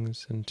note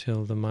things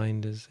until the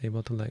mind is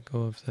able to let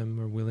go of them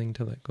or willing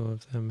to let go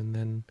of them,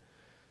 and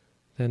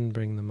then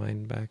bring the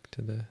mind back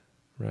to the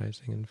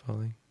rising and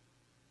falling.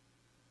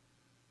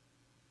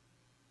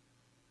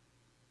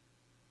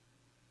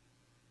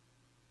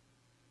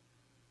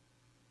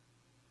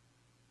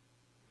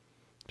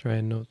 Try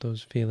and note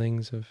those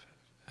feelings of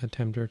a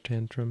temper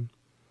tantrum,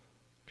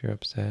 if you're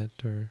upset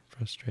or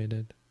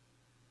frustrated.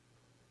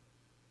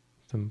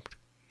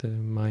 The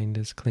mind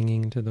is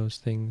clinging to those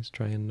things,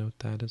 try and note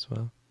that as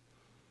well.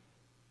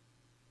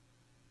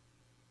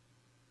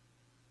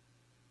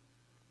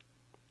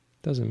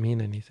 Doesn't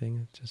mean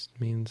anything, it just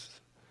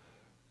means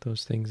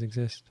those things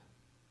exist.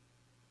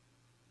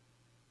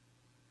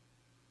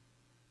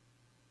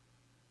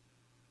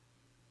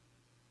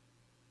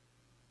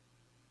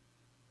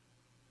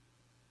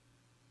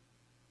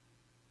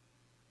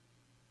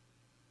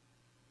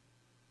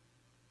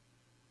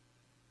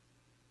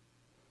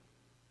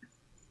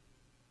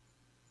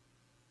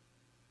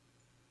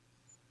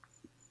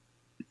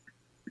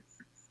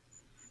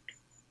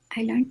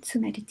 I learned to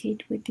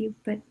meditate with you,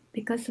 but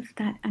because of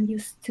that, I'm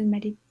used to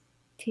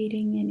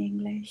meditating in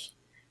English.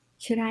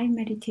 Should I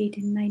meditate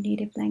in my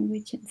native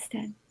language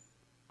instead?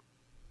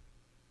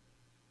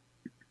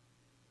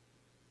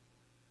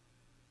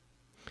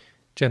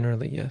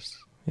 Generally, yes.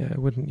 Yeah, I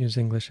wouldn't use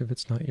English if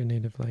it's not your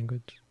native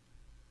language.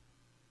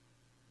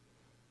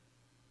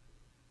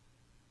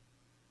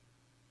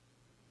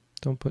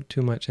 Don't put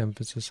too much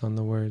emphasis on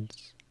the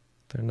words.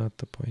 They're not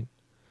the point.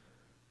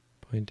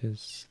 The point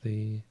is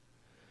the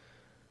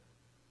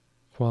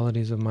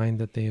qualities of mind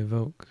that they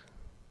evoke.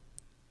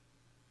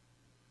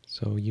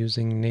 So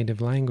using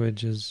native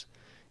language is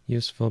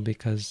useful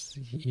because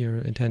your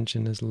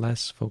attention is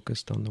less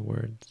focused on the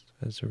words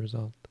as a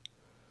result.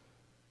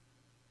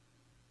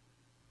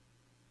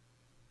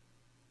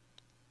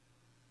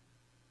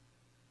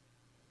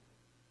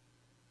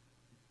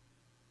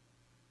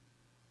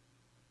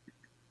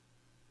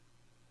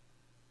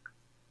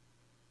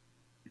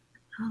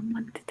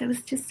 There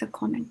was just a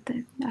comment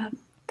that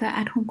the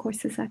at-home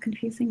courses are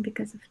confusing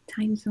because of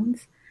time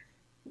zones.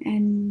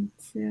 And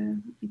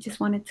I just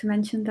wanted to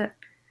mention that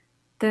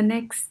the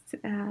next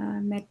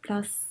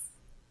MedPlus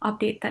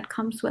update that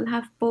comes will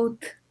have both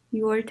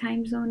your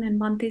time zone and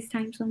Monte's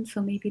time zone,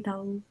 so maybe that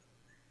will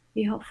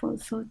be helpful.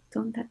 So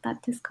don't let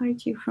that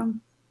discourage you from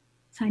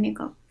signing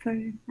up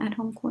for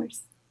at-home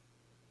course.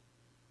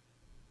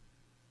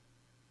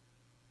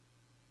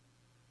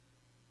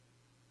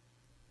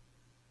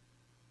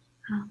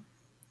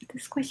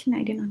 This question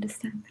I didn't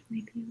understand, but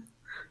maybe you will.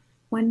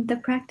 When the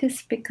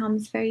practice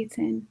becomes very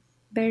thin,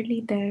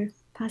 barely there,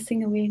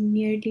 passing away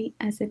merely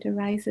as it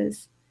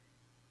arises,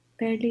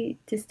 barely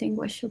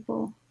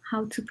distinguishable,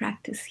 how to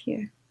practice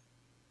here?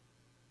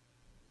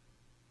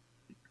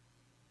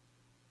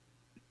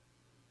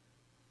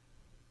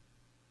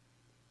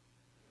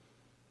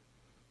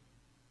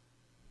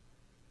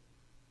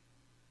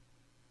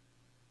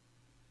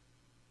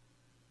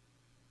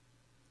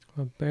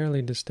 Well,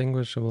 barely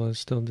distinguishable is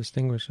still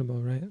distinguishable,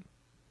 right?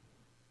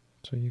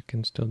 So you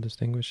can still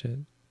distinguish it.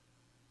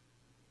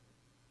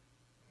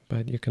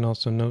 But you can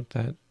also note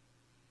that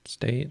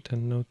state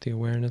and note the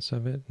awareness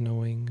of it,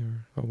 knowing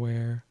or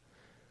aware,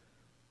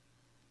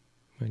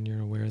 when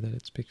you're aware that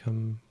it's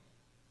become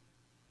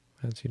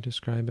as you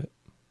describe it.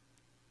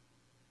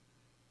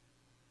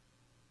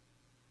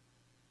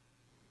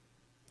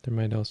 There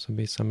might also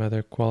be some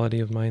other quality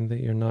of mind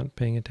that you're not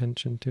paying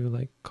attention to,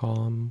 like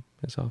calm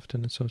is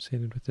often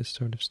associated with this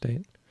sort of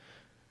state.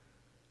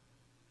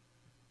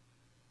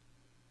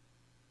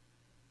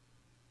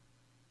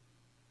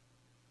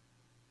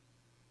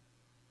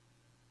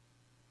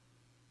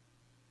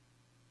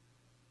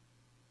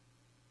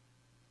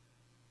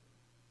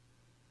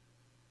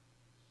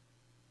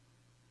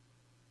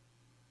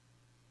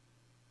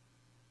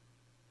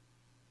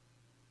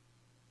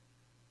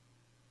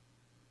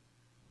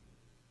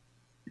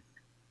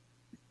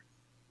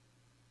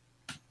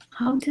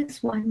 how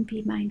does one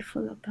be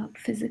mindful about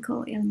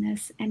physical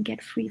illness and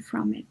get free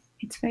from it?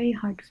 It's very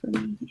hard for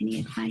me. Any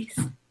advice?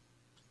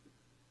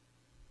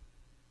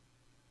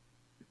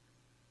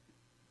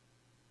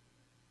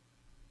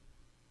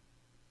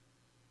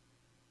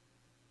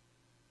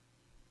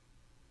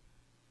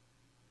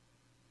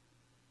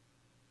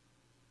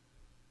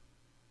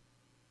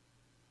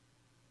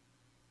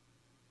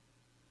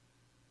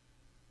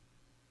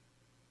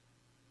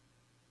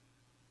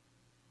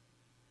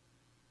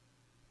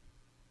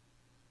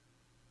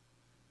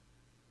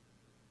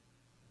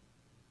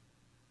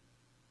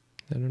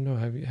 I don't know,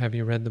 have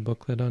you read the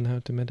booklet on how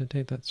to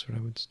meditate? That's where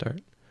I would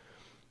start.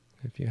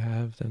 If you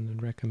have, then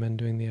I'd recommend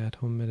doing the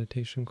at-home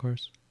meditation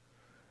course.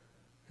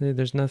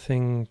 There's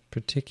nothing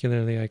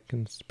particular I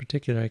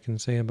can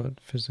say about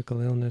physical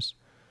illness.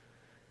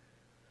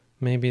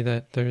 Maybe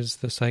that there's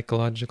the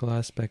psychological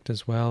aspect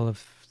as well of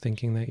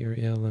thinking that you're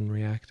ill and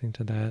reacting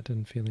to that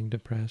and feeling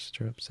depressed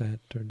or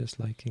upset or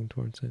disliking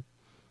towards it.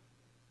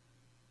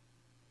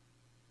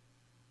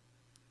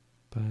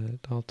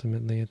 But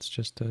ultimately it's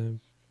just a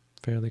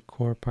fairly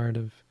core part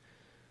of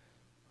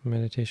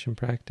meditation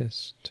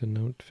practice to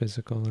note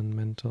physical and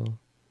mental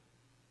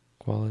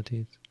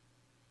qualities.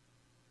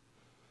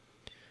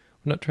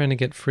 We're not trying to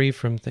get free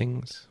from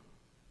things,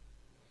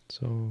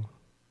 so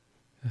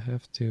I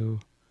have to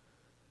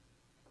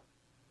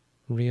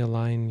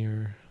realign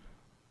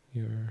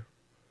your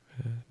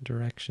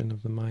direction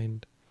of the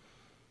mind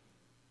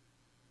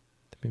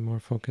to be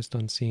more focused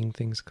on seeing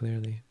things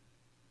clearly.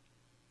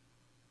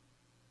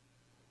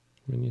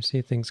 When you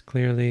see things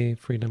clearly,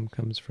 freedom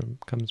comes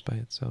by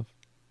itself.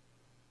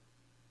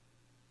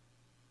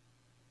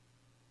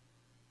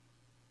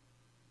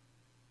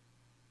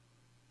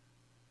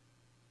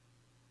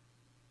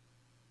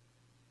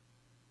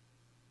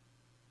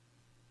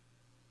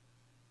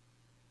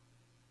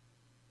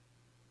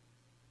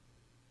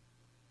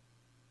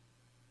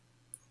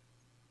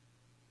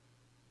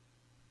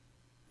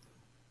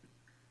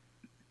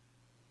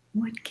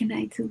 What can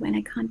I do when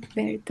I can't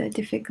bear the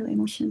difficult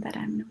emotion that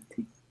I'm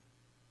noting?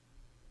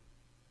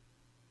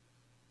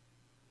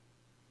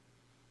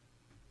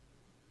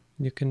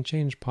 You can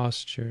change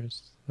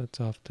postures. That's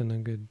often a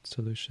good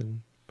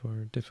solution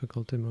for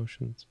difficult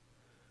emotions.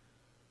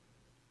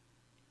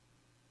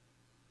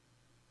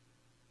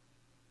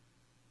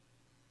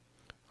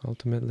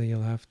 Ultimately,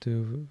 you'll have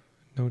to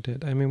note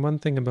it. I mean, one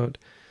thing about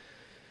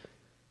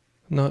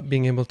not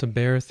being able to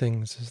bear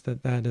things is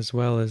that as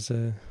well is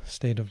a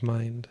state of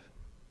mind.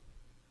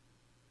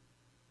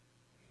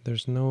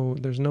 There's no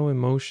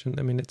emotion.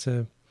 I mean, it's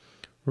a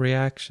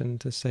reaction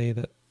to say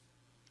that,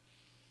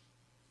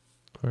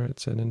 or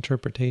it's an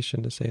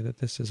interpretation to say that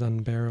this is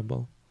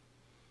unbearable.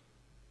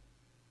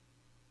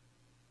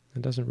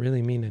 It doesn't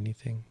really mean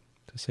anything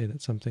to say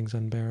that something's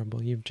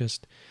unbearable. You've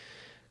just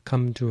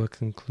come to a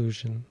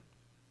conclusion.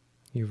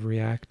 You've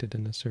reacted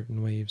in a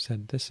certain way. You've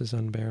said, this is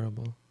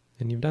unbearable.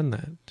 And you've done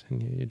that.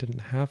 And you didn't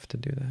have to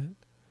do that.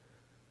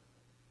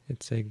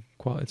 It's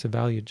a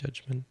value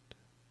judgment.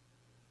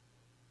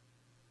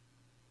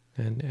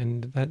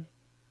 And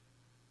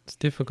that's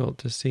difficult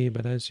to see,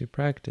 but as you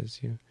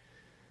practice, you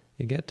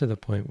get to the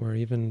point where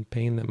even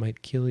pain that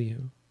might kill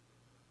you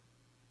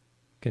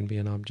can be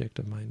an object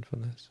of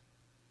mindfulness.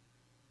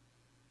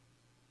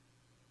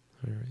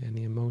 Or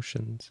any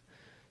emotions,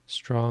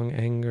 strong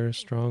anger,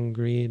 strong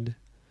greed,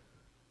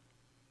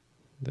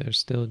 they're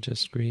still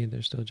just greed,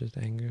 they're still just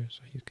anger,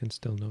 so you can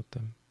still note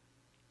them.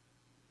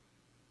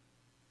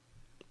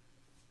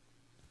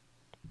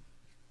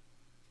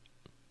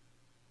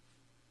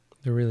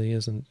 There really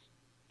isn't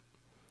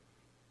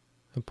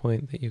a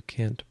point that you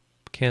can't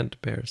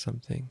bear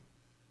something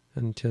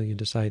until you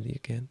decide that you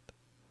can't.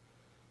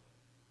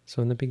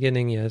 So in the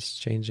beginning, yes,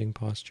 changing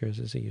postures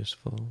is a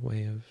useful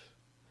way of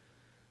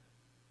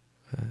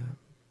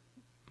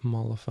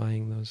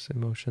mollifying those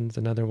emotions.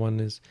 Another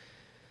one is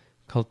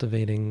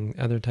cultivating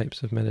other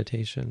types of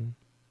meditation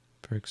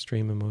for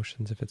extreme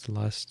emotions. If it's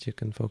lust, you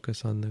can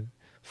focus on the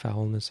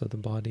foulness of the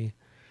body.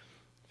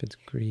 If it's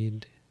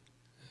greed,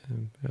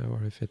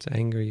 or if it's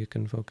anger, you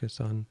can focus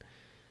on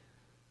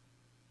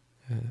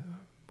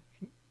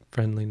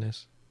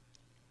friendliness,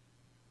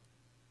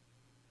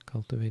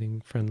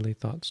 cultivating friendly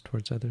thoughts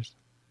towards others.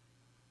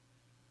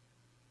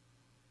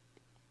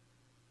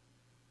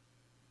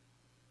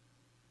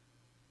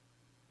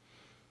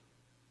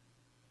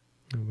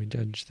 And we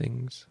judge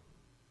things,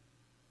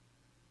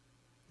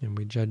 and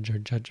we judge our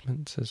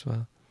judgments as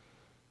well.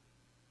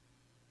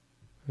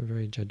 We're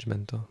very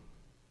judgmental.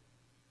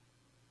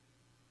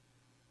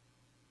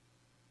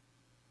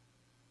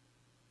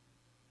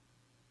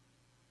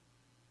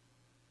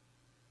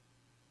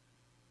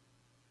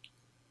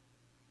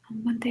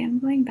 One day I'm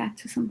going back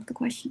to some of the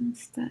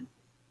questions that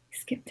I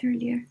skipped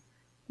earlier.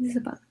 This is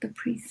about the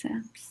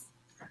precepts.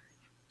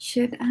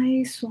 Should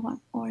I swat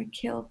or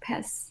kill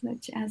pests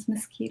such as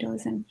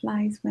mosquitoes and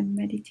flies when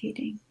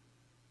meditating?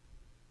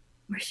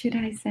 Or should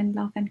I send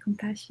love and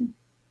compassion?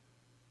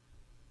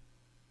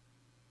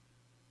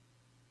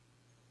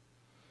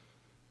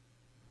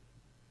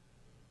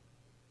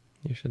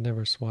 You should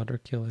never swat or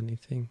kill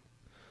anything.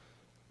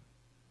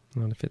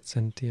 not if it's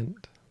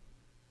sentient.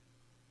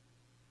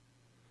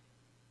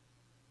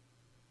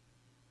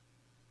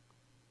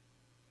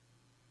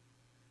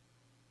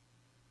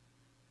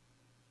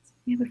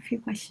 We have a few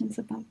questions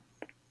about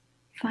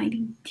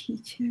finding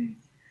teacher.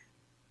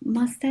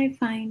 Must I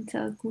find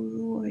a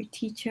guru or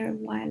teacher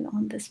while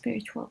on the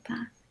spiritual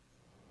path?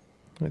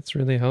 It's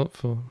really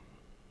helpful.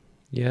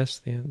 Yes,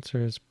 the answer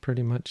is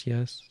pretty much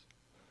yes.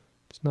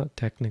 It's not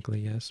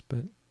technically yes,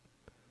 but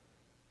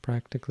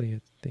practically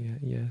it's the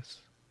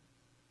yes.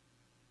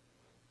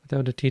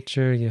 Without a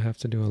teacher, you have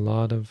to do a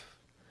lot of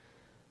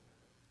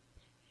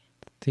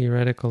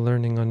theoretical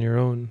learning on your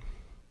own,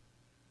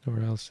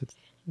 or else it's,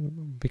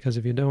 because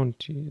if you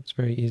don't, it's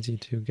very easy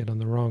to get on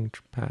the wrong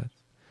path.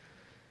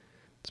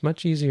 It's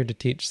much easier to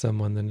teach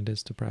someone than it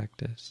is to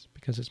practice,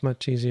 because it's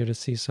much easier to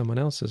see someone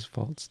else's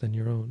faults than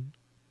your own.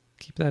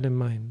 Keep that in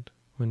mind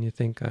when you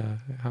think,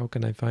 how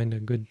can I find a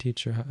good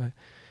teacher? It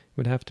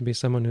would have to be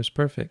someone who's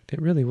perfect.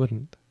 It really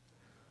wouldn't.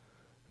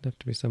 It would have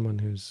to be someone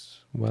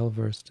who's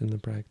well-versed in the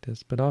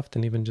practice, but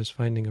often even just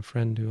finding a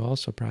friend who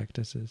also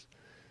practices.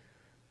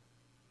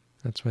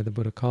 That's why the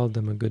Buddha called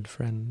them a good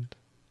friend.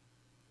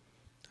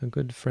 A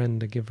good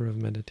friend, a giver of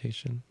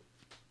meditation.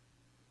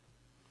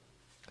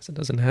 Because it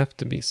doesn't have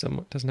to be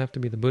someone, it doesn't have to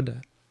be the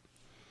Buddha.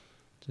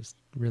 It just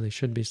really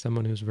should be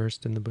someone who's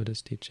versed in the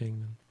Buddha's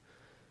teaching and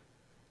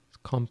is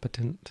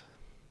competent,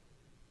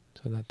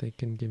 so that they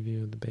can give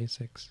you the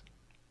basics,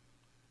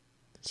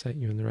 set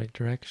you in the right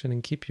direction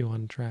and keep you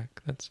on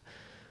track. That's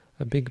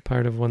a big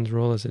part of one's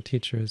role as a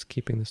teacher, is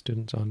keeping the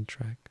students on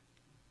track.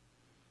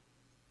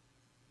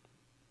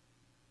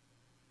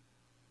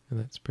 And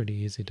that's pretty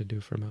easy to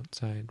do from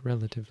outside,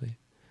 relatively.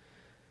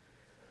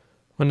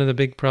 One of the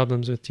big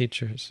problems with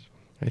teachers,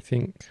 I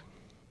think,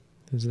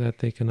 is that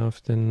they can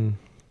often...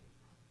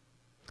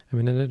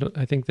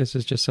 I think this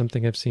is just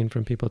something I've seen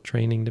from people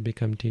training to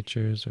become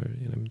teachers, or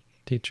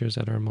teachers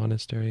at our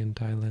monastery in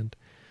Thailand,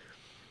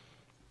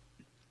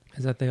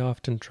 is that they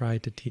often try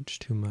to teach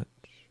too much.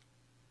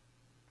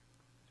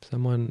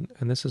 And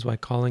this is why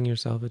calling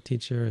yourself a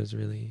teacher is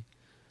really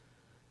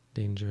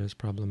dangerous,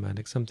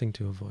 problematic, something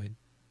to avoid.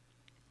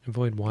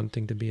 Avoid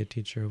wanting to be a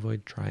teacher,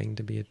 avoid trying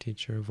to be a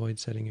teacher, avoid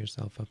setting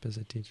yourself up as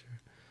a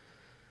teacher.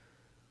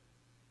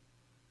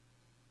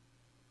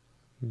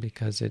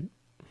 Because it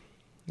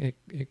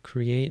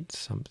creates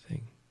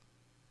something.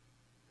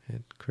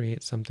 It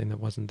creates something that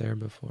wasn't there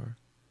before.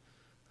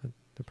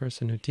 The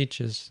person who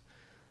teaches,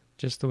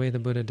 just the way the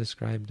Buddha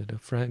described it,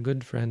 a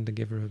good friend, a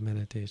giver of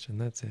meditation,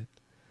 that's it.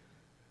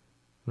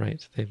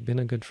 Right, they've been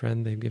a good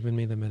friend, they've given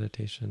me the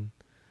meditation.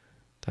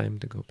 Time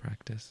to go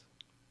practice.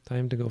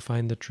 Time to go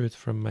find the truth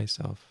from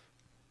myself.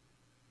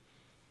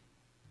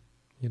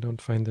 You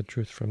don't find the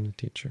truth from the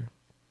teacher.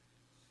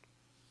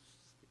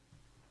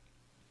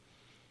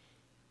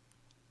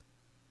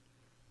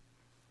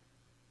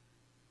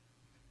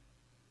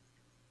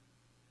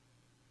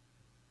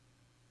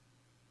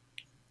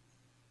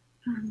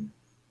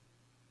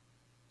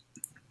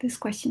 This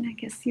question, I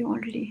guess you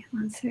already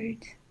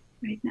answered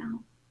right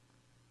now.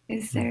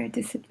 Is there a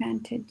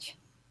disadvantage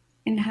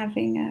in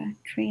having a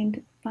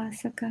trained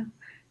Upasaka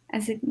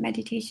as a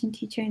meditation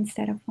teacher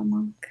instead of a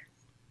monk?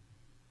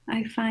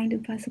 I find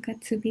Upasaka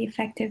to be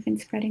effective in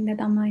spreading the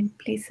Dhamma in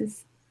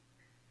places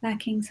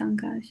lacking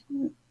Sangha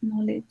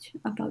knowledge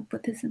about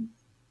Buddhism.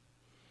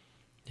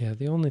 Yeah,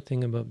 the only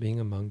thing about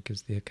being a monk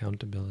is the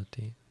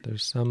accountability.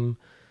 There's some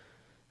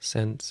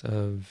sense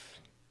of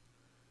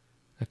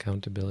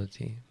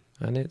accountability,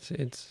 and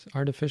it's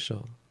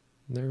artificial.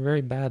 They're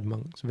very bad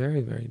monks,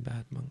 very, very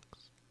bad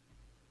monks.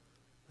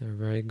 They're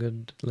very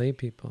good lay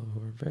people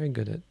who are very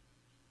good at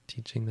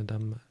teaching the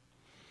Dhamma.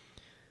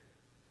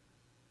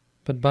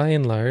 But by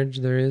and large,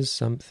 there is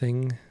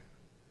something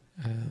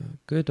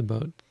good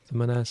about the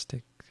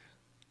monastic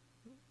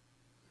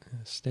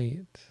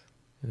state.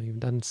 You've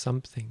done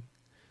something.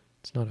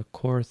 It's not a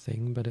core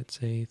thing, but it's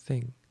a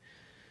thing.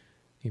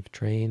 You've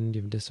trained,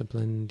 you've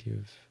disciplined,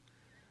 you've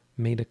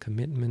made a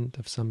commitment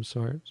of some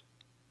sort.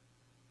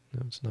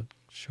 It's not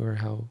sure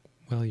how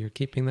well you're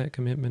keeping that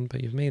commitment,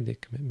 but you've made the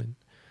commitment.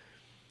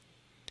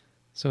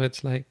 So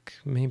it's like,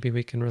 maybe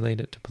we can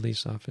relate it to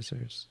police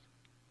officers.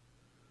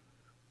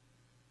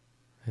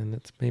 And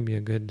that's maybe a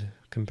good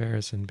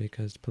comparison,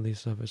 because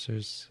police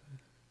officers,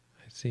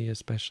 I see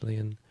especially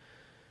in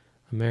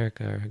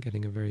America, are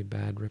getting a very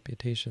bad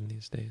reputation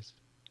these days,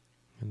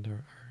 and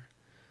are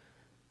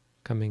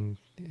coming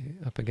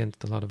up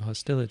against a lot of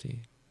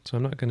hostility. So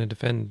I'm not going to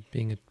defend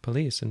being a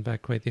police, in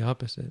fact quite the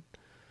opposite.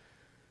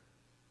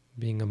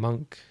 Being a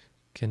monk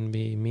can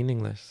be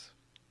meaningless,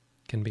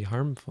 can be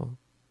harmful.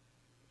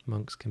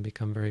 Monks can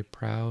become very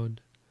proud,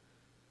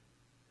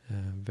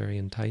 very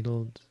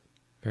entitled,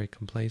 very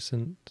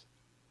complacent.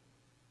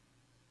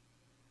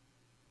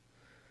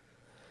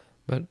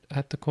 But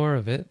at the core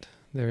of it,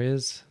 there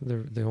is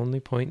the only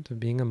point of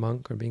being a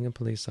monk or being a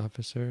police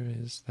officer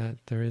is that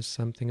there is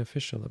something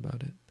official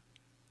about it.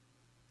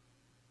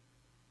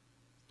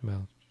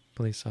 Well,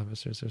 police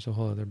officers, there's a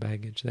whole other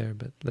baggage there,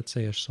 but let's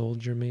say a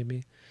soldier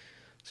maybe.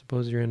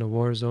 Suppose you're in a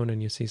war zone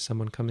and you see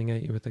someone coming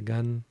at you with a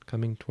gun,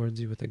 coming towards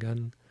you with a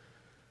gun.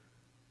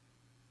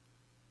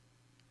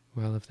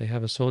 Well, if they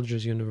have a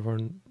soldier's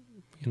uniform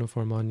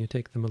on, you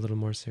take them a little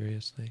more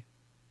seriously.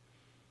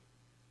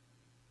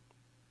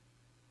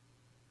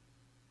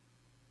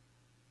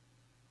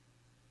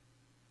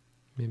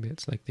 Maybe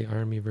it's like the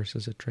army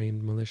versus a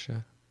trained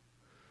militia.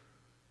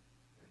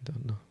 I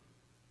don't know.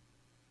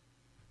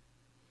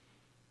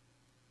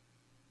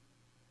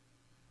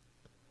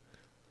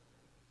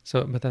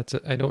 So, but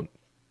I don't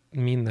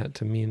mean that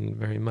to mean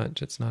very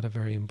much. It's not a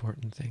very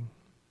important thing.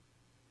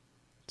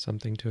 It's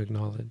something to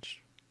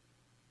acknowledge.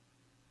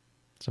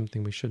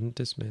 Something we shouldn't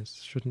dismiss,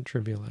 shouldn't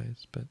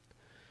trivialize, but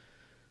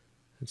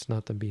it's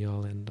not the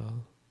be-all,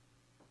 end-all.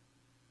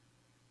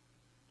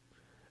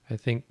 I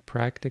think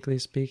practically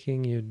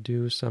speaking, you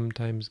do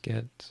sometimes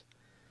get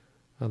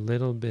a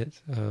little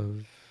bit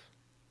of...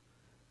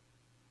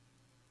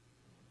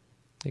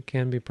 It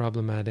can be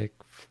problematic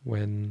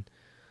when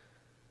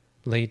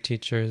lay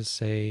teachers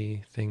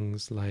say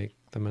things like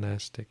the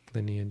monastic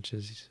lineage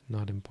is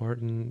not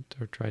important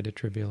or try to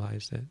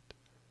trivialize it,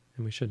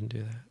 and we shouldn't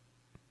do that.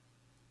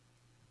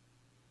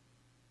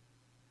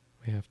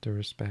 We have to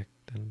respect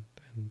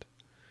and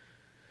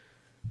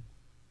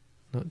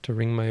not to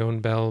ring my own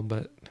bell,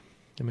 but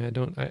I mean,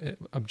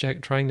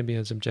 trying to be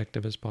as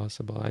objective as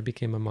possible. I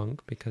became a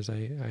monk because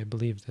I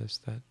believe this,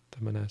 that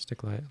the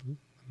monastic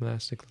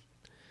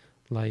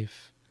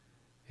life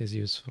is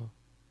useful.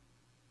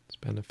 It's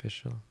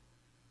beneficial.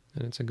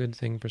 And it's a good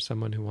thing for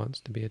someone who wants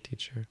to be a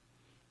teacher.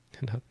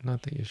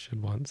 Not that you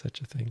should want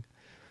such a thing.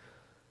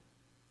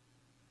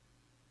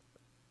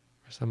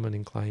 For someone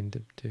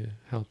inclined to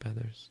help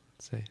others,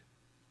 let's say.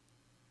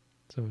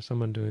 So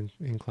someone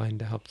inclined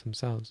to help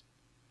themselves.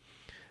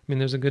 I mean,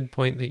 there's a good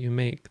point that you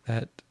make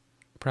that,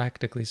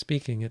 practically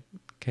speaking, it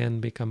can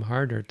become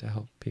harder to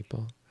help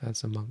people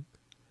as a monk.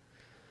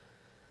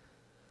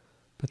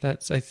 But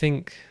that's, I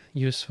think,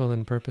 useful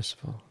and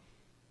purposeful,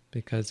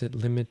 because it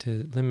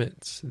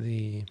limits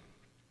the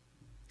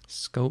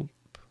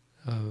scope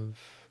of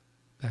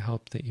the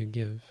help that you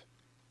give.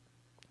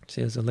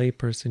 See, as a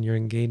layperson, you're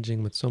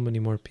engaging with so many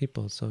more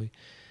people, so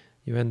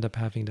you end up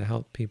having to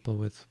help people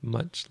with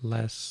much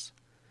less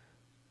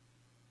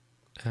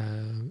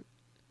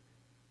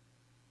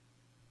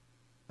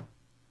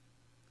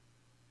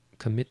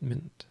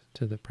commitment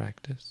to the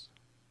practice.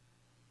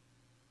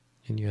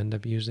 And you end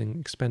up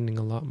expending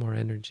a lot more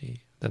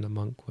energy than a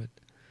monk would.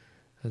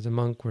 As a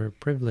monk, we're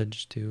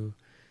privileged to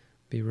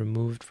be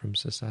removed from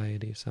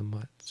society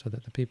somewhat, so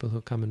that the people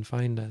who come and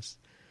find us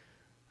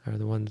are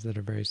the ones that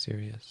are very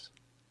serious.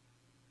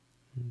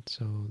 And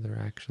so there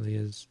actually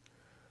is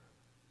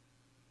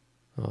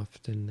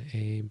often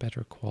a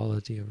better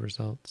quality of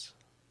results.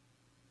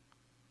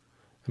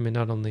 I mean,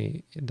 not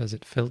only does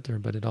it filter,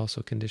 but it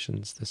also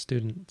conditions the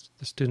students.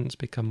 The students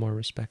become more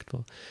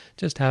respectful.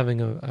 Just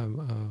having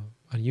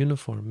a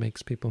uniform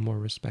makes people more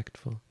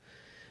respectful.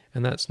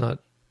 And that's not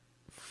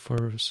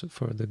for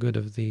the good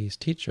of the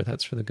teacher,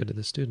 that's for the good of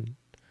the student.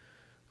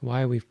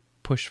 Why we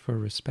push for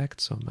respect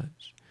so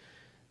much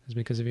is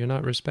because if you're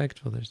not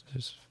respectful,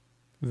 there's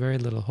very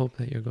little hope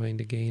that you're going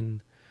to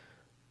gain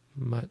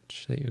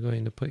much, that you're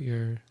going to put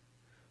your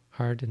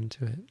heart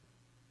into it.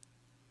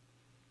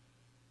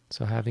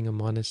 So having a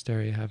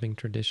monastery, having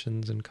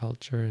traditions and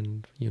culture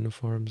and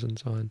uniforms and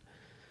so on,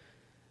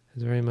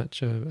 is very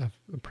much a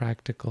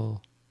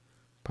practical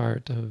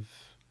part of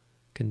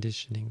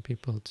conditioning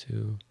people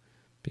to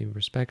be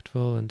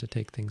respectful and to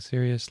take things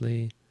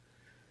seriously.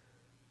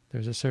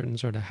 There's a certain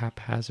sort of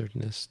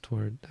haphazardness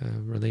toward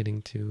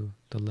relating to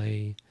the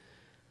lay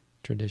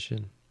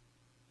tradition,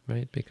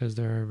 right? Because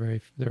there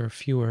are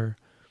fewer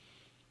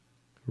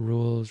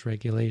rules,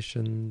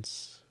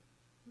 regulations,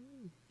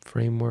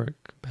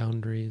 framework,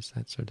 boundaries,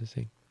 that sort of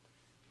thing.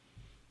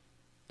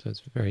 So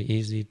it's very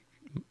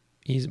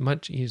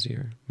much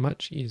easier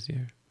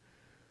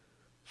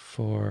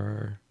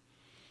for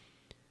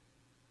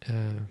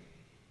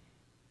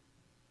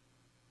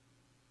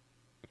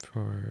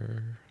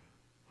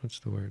what's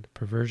the word?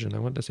 Perversion. I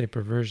want to say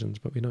perversions,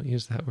 but we don't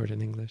use that word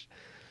in English.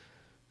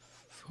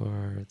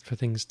 For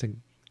things to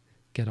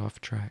get off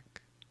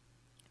track,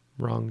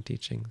 wrong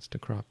teachings to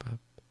crop up,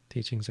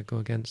 teachings that go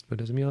against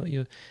Buddhism.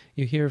 You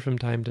hear from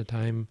time to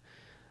time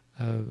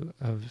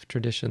of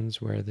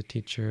traditions where the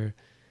teacher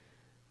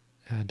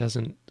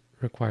doesn't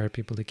require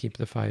people to keep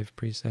the 5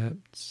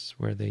 precepts,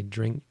 where they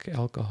drink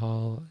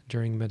alcohol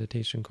during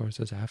meditation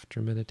courses,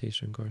 after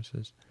meditation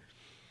courses,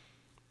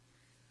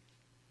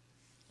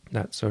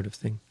 that sort of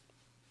thing.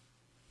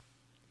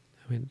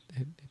 I mean,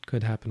 it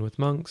could happen with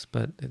monks,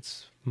 but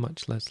it's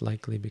much less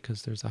likely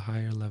because there's a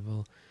higher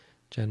level,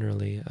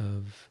 generally,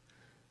 of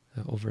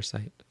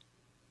oversight.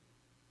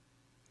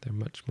 They're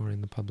much more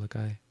in the public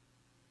eye.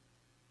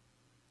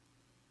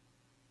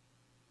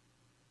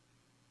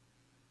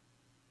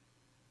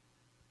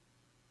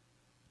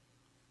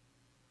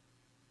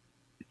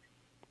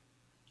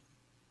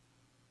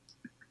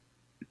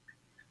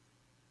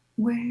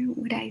 Where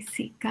would I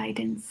seek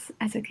guidance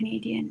as a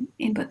Canadian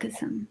in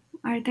Buddhism?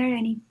 are there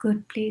any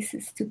good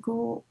places to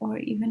go or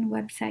even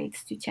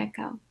websites to check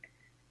out?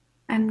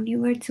 I'm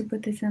newer to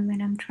Buddhism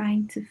and I'm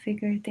trying to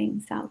figure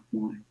things out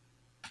more.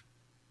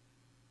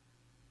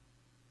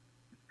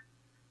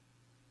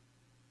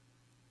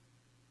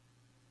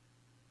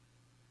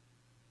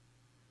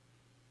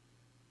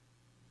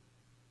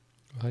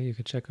 Well, you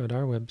could check out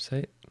our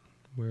website.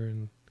 We're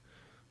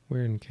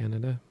in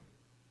Canada.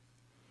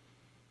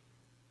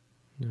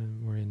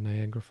 We're in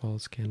Niagara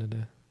Falls,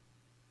 Canada.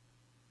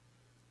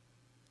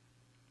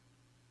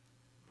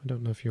 I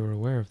don't know if you were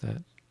aware of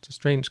that. It's a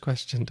strange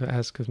question to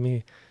ask of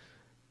me,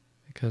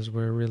 because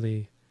we're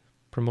really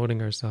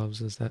promoting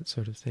ourselves as that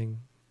sort of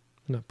thing.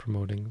 Not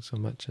promoting so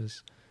much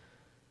as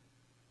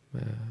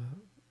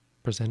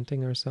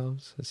presenting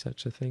ourselves as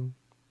such a thing.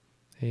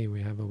 Hey,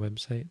 we have a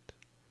website.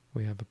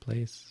 We have a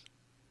place.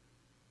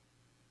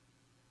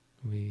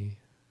 We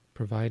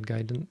provide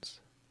guidance.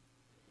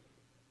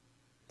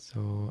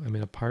 So, I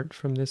mean, apart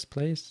from this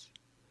place,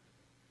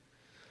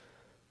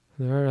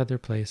 there are other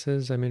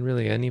places. I mean,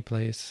 really any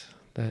place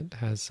that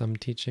has some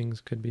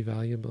teachings could be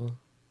valuable.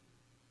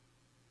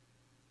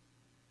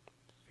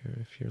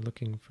 If you're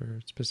looking for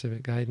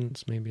specific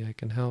guidance, maybe I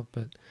can help.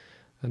 But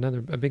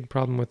a big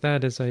problem with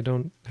that is I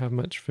don't have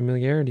much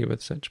familiarity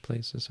with such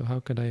places. So how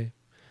could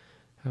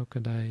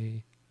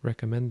I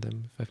recommend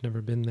them if I've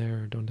never been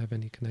there or don't have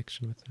any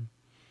connection with them?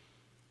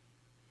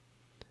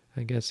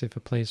 I guess if a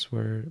place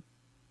were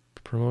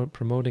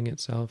promoting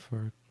itself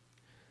or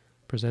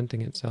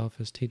presenting itself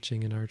as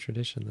teaching in our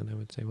tradition, then I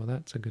would say, well,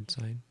 that's a good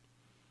sign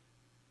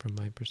from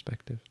my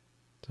perspective.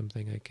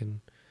 Something I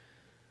can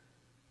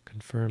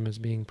confirm as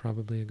being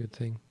probably a good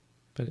thing.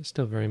 But it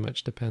still very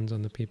much depends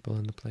on the people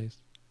and the place.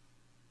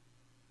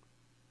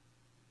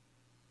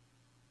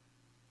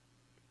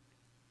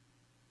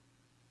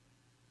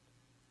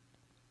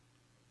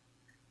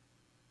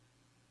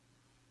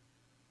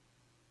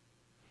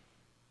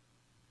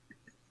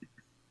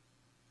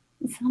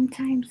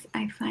 Sometimes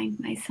I find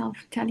myself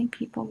telling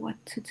people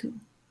what to do.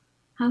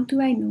 How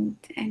do I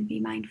note and be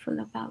mindful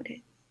about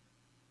it?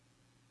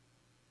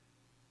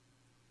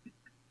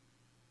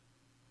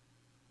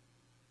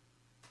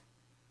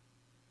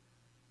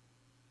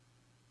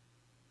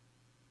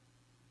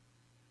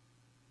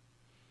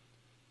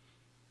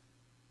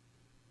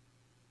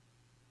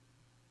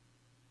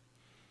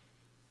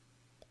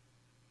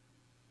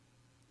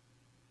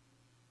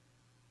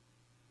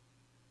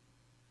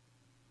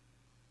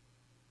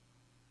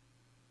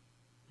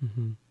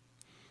 Mm-hmm.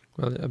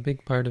 Well, a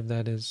big part of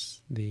that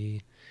is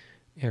the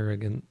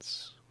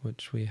arrogance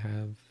which we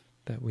have,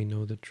 that we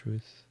know the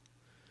truth,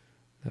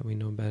 that we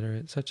know better.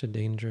 It's such a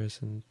dangerous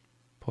and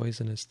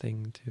poisonous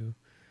thing to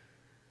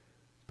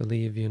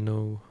believe you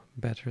know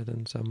better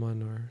than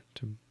someone, or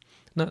to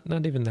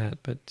not even that,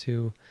 but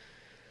to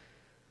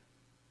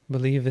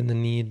believe in the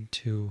need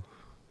to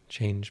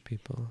change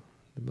people,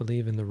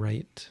 believe in the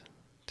right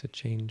to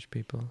change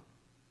people.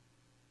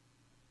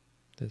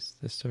 This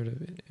sort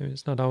of,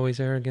 it's not always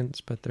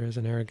arrogance, but there is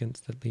an arrogance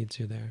that leads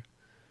you there.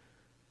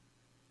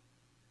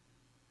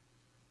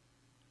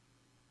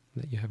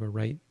 That you have a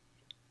right,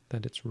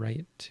 that it's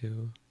right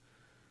to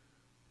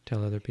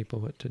tell other people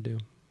what to do.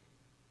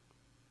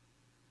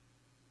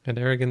 And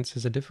arrogance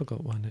is a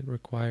difficult one. It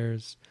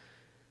requires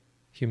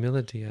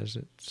humility as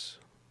its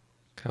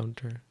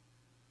counter.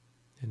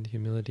 And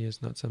humility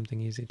is not something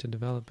easy to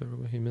develop.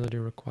 Humility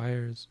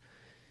requires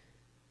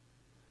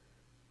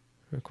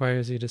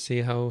you to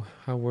see how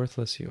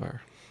worthless you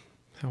are.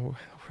 How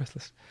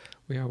worthless.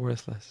 We are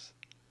worthless.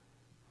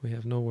 We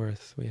have no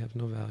worth. We have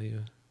no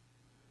value.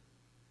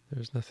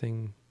 There's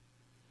nothing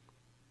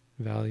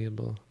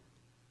valuable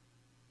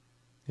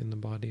in the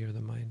body or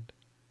the mind.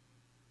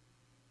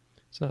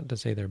 It's not to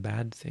say they're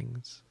bad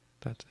things.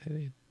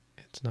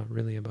 It's not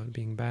really about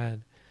being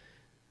bad.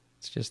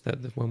 It's just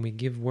that when we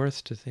give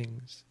worth to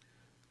things,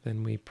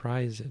 then we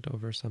prize it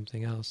over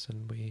something else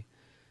and we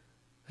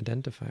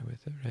identify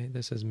with it, right?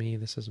 This is me,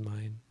 this is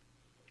mine.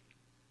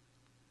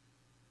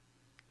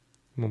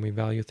 When we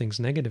value things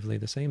negatively,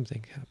 the same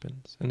thing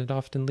happens. And it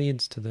often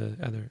leads to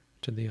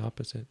the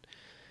opposite.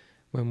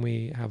 When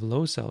we have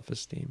low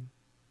self-esteem,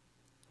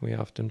 we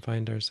often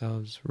find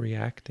ourselves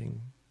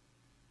reacting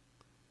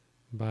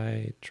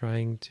by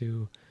trying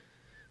to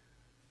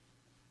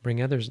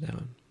bring others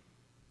down.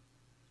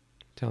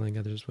 Telling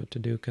others what to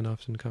do can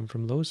often come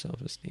from low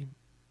self-esteem.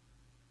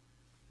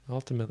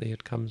 Ultimately,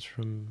 it comes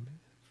from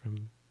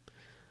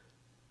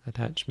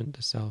attachment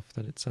to self,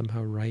 that it's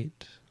somehow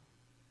right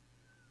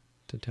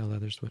to tell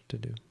others what to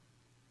do.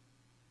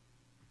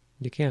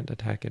 You can't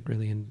attack it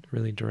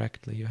really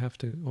directly. You have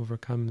to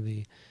overcome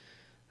the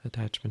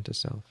attachment to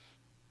self.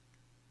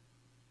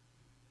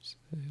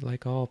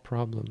 Like all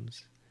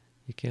problems,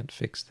 you can't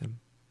fix them.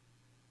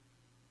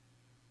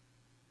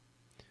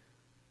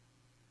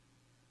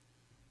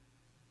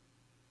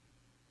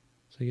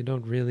 So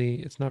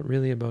it's not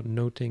really about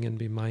noting and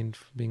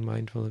being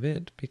mindful of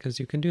it, because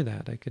you can do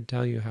that. I could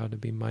tell you how to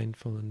be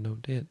mindful and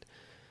note it.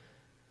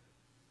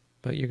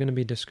 But you're going to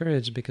be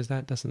discouraged because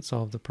that doesn't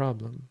solve the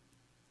problem.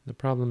 The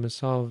problem is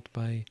solved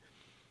by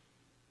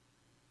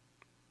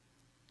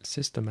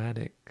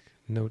systematic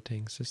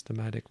noting,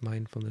 systematic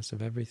mindfulness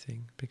of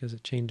everything, because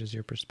it changes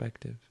your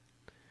perspective.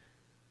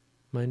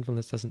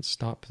 Mindfulness doesn't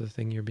stop the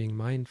thing you're being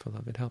mindful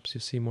of. It helps you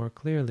see more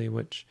clearly,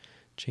 which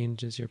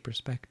changes your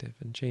perspective.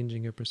 And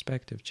changing your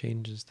perspective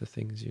changes the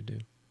things you do.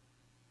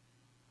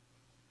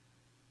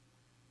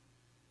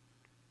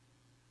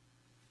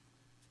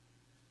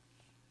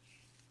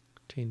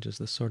 Changes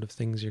the sort of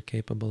things you're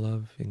capable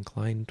of,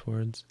 inclined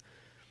towards.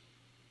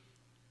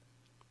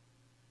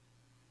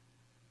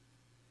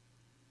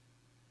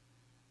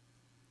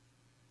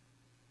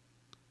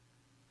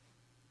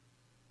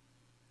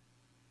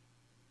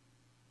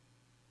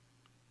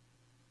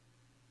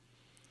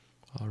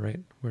 All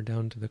right, we're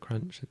down to the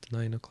crunch. It's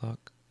 9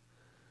 o'clock.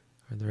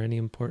 Are there any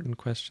important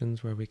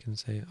questions where we can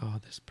say, oh,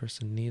 this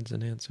person needs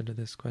an answer to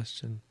this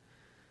question?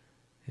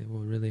 It will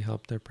really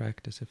help their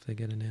practice if they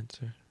get an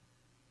answer.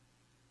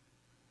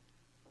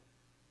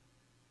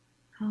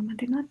 I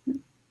think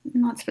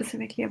not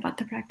specifically about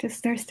the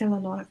practice. There's still a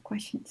lot of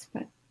questions,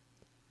 but...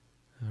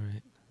 All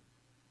right.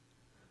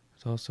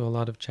 There's also a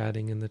lot of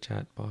chatting in the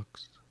chat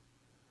box.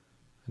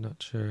 I'm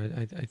not sure.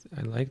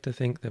 I like to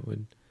think that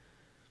would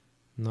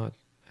not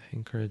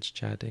encourage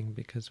chatting,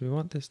 because we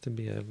want this to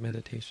be a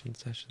meditation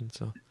session,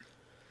 so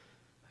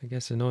I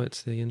guess I know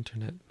it's the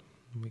internet.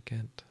 We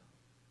can't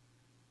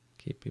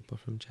keep people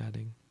from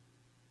chatting.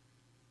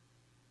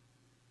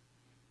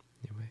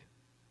 Anyway,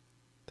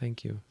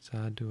 thank you.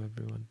 Sadhu,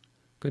 everyone.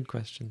 Good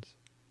questions.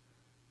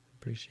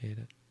 Appreciate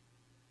it.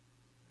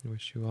 I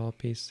wish you all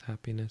peace,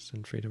 happiness,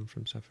 and freedom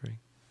from suffering.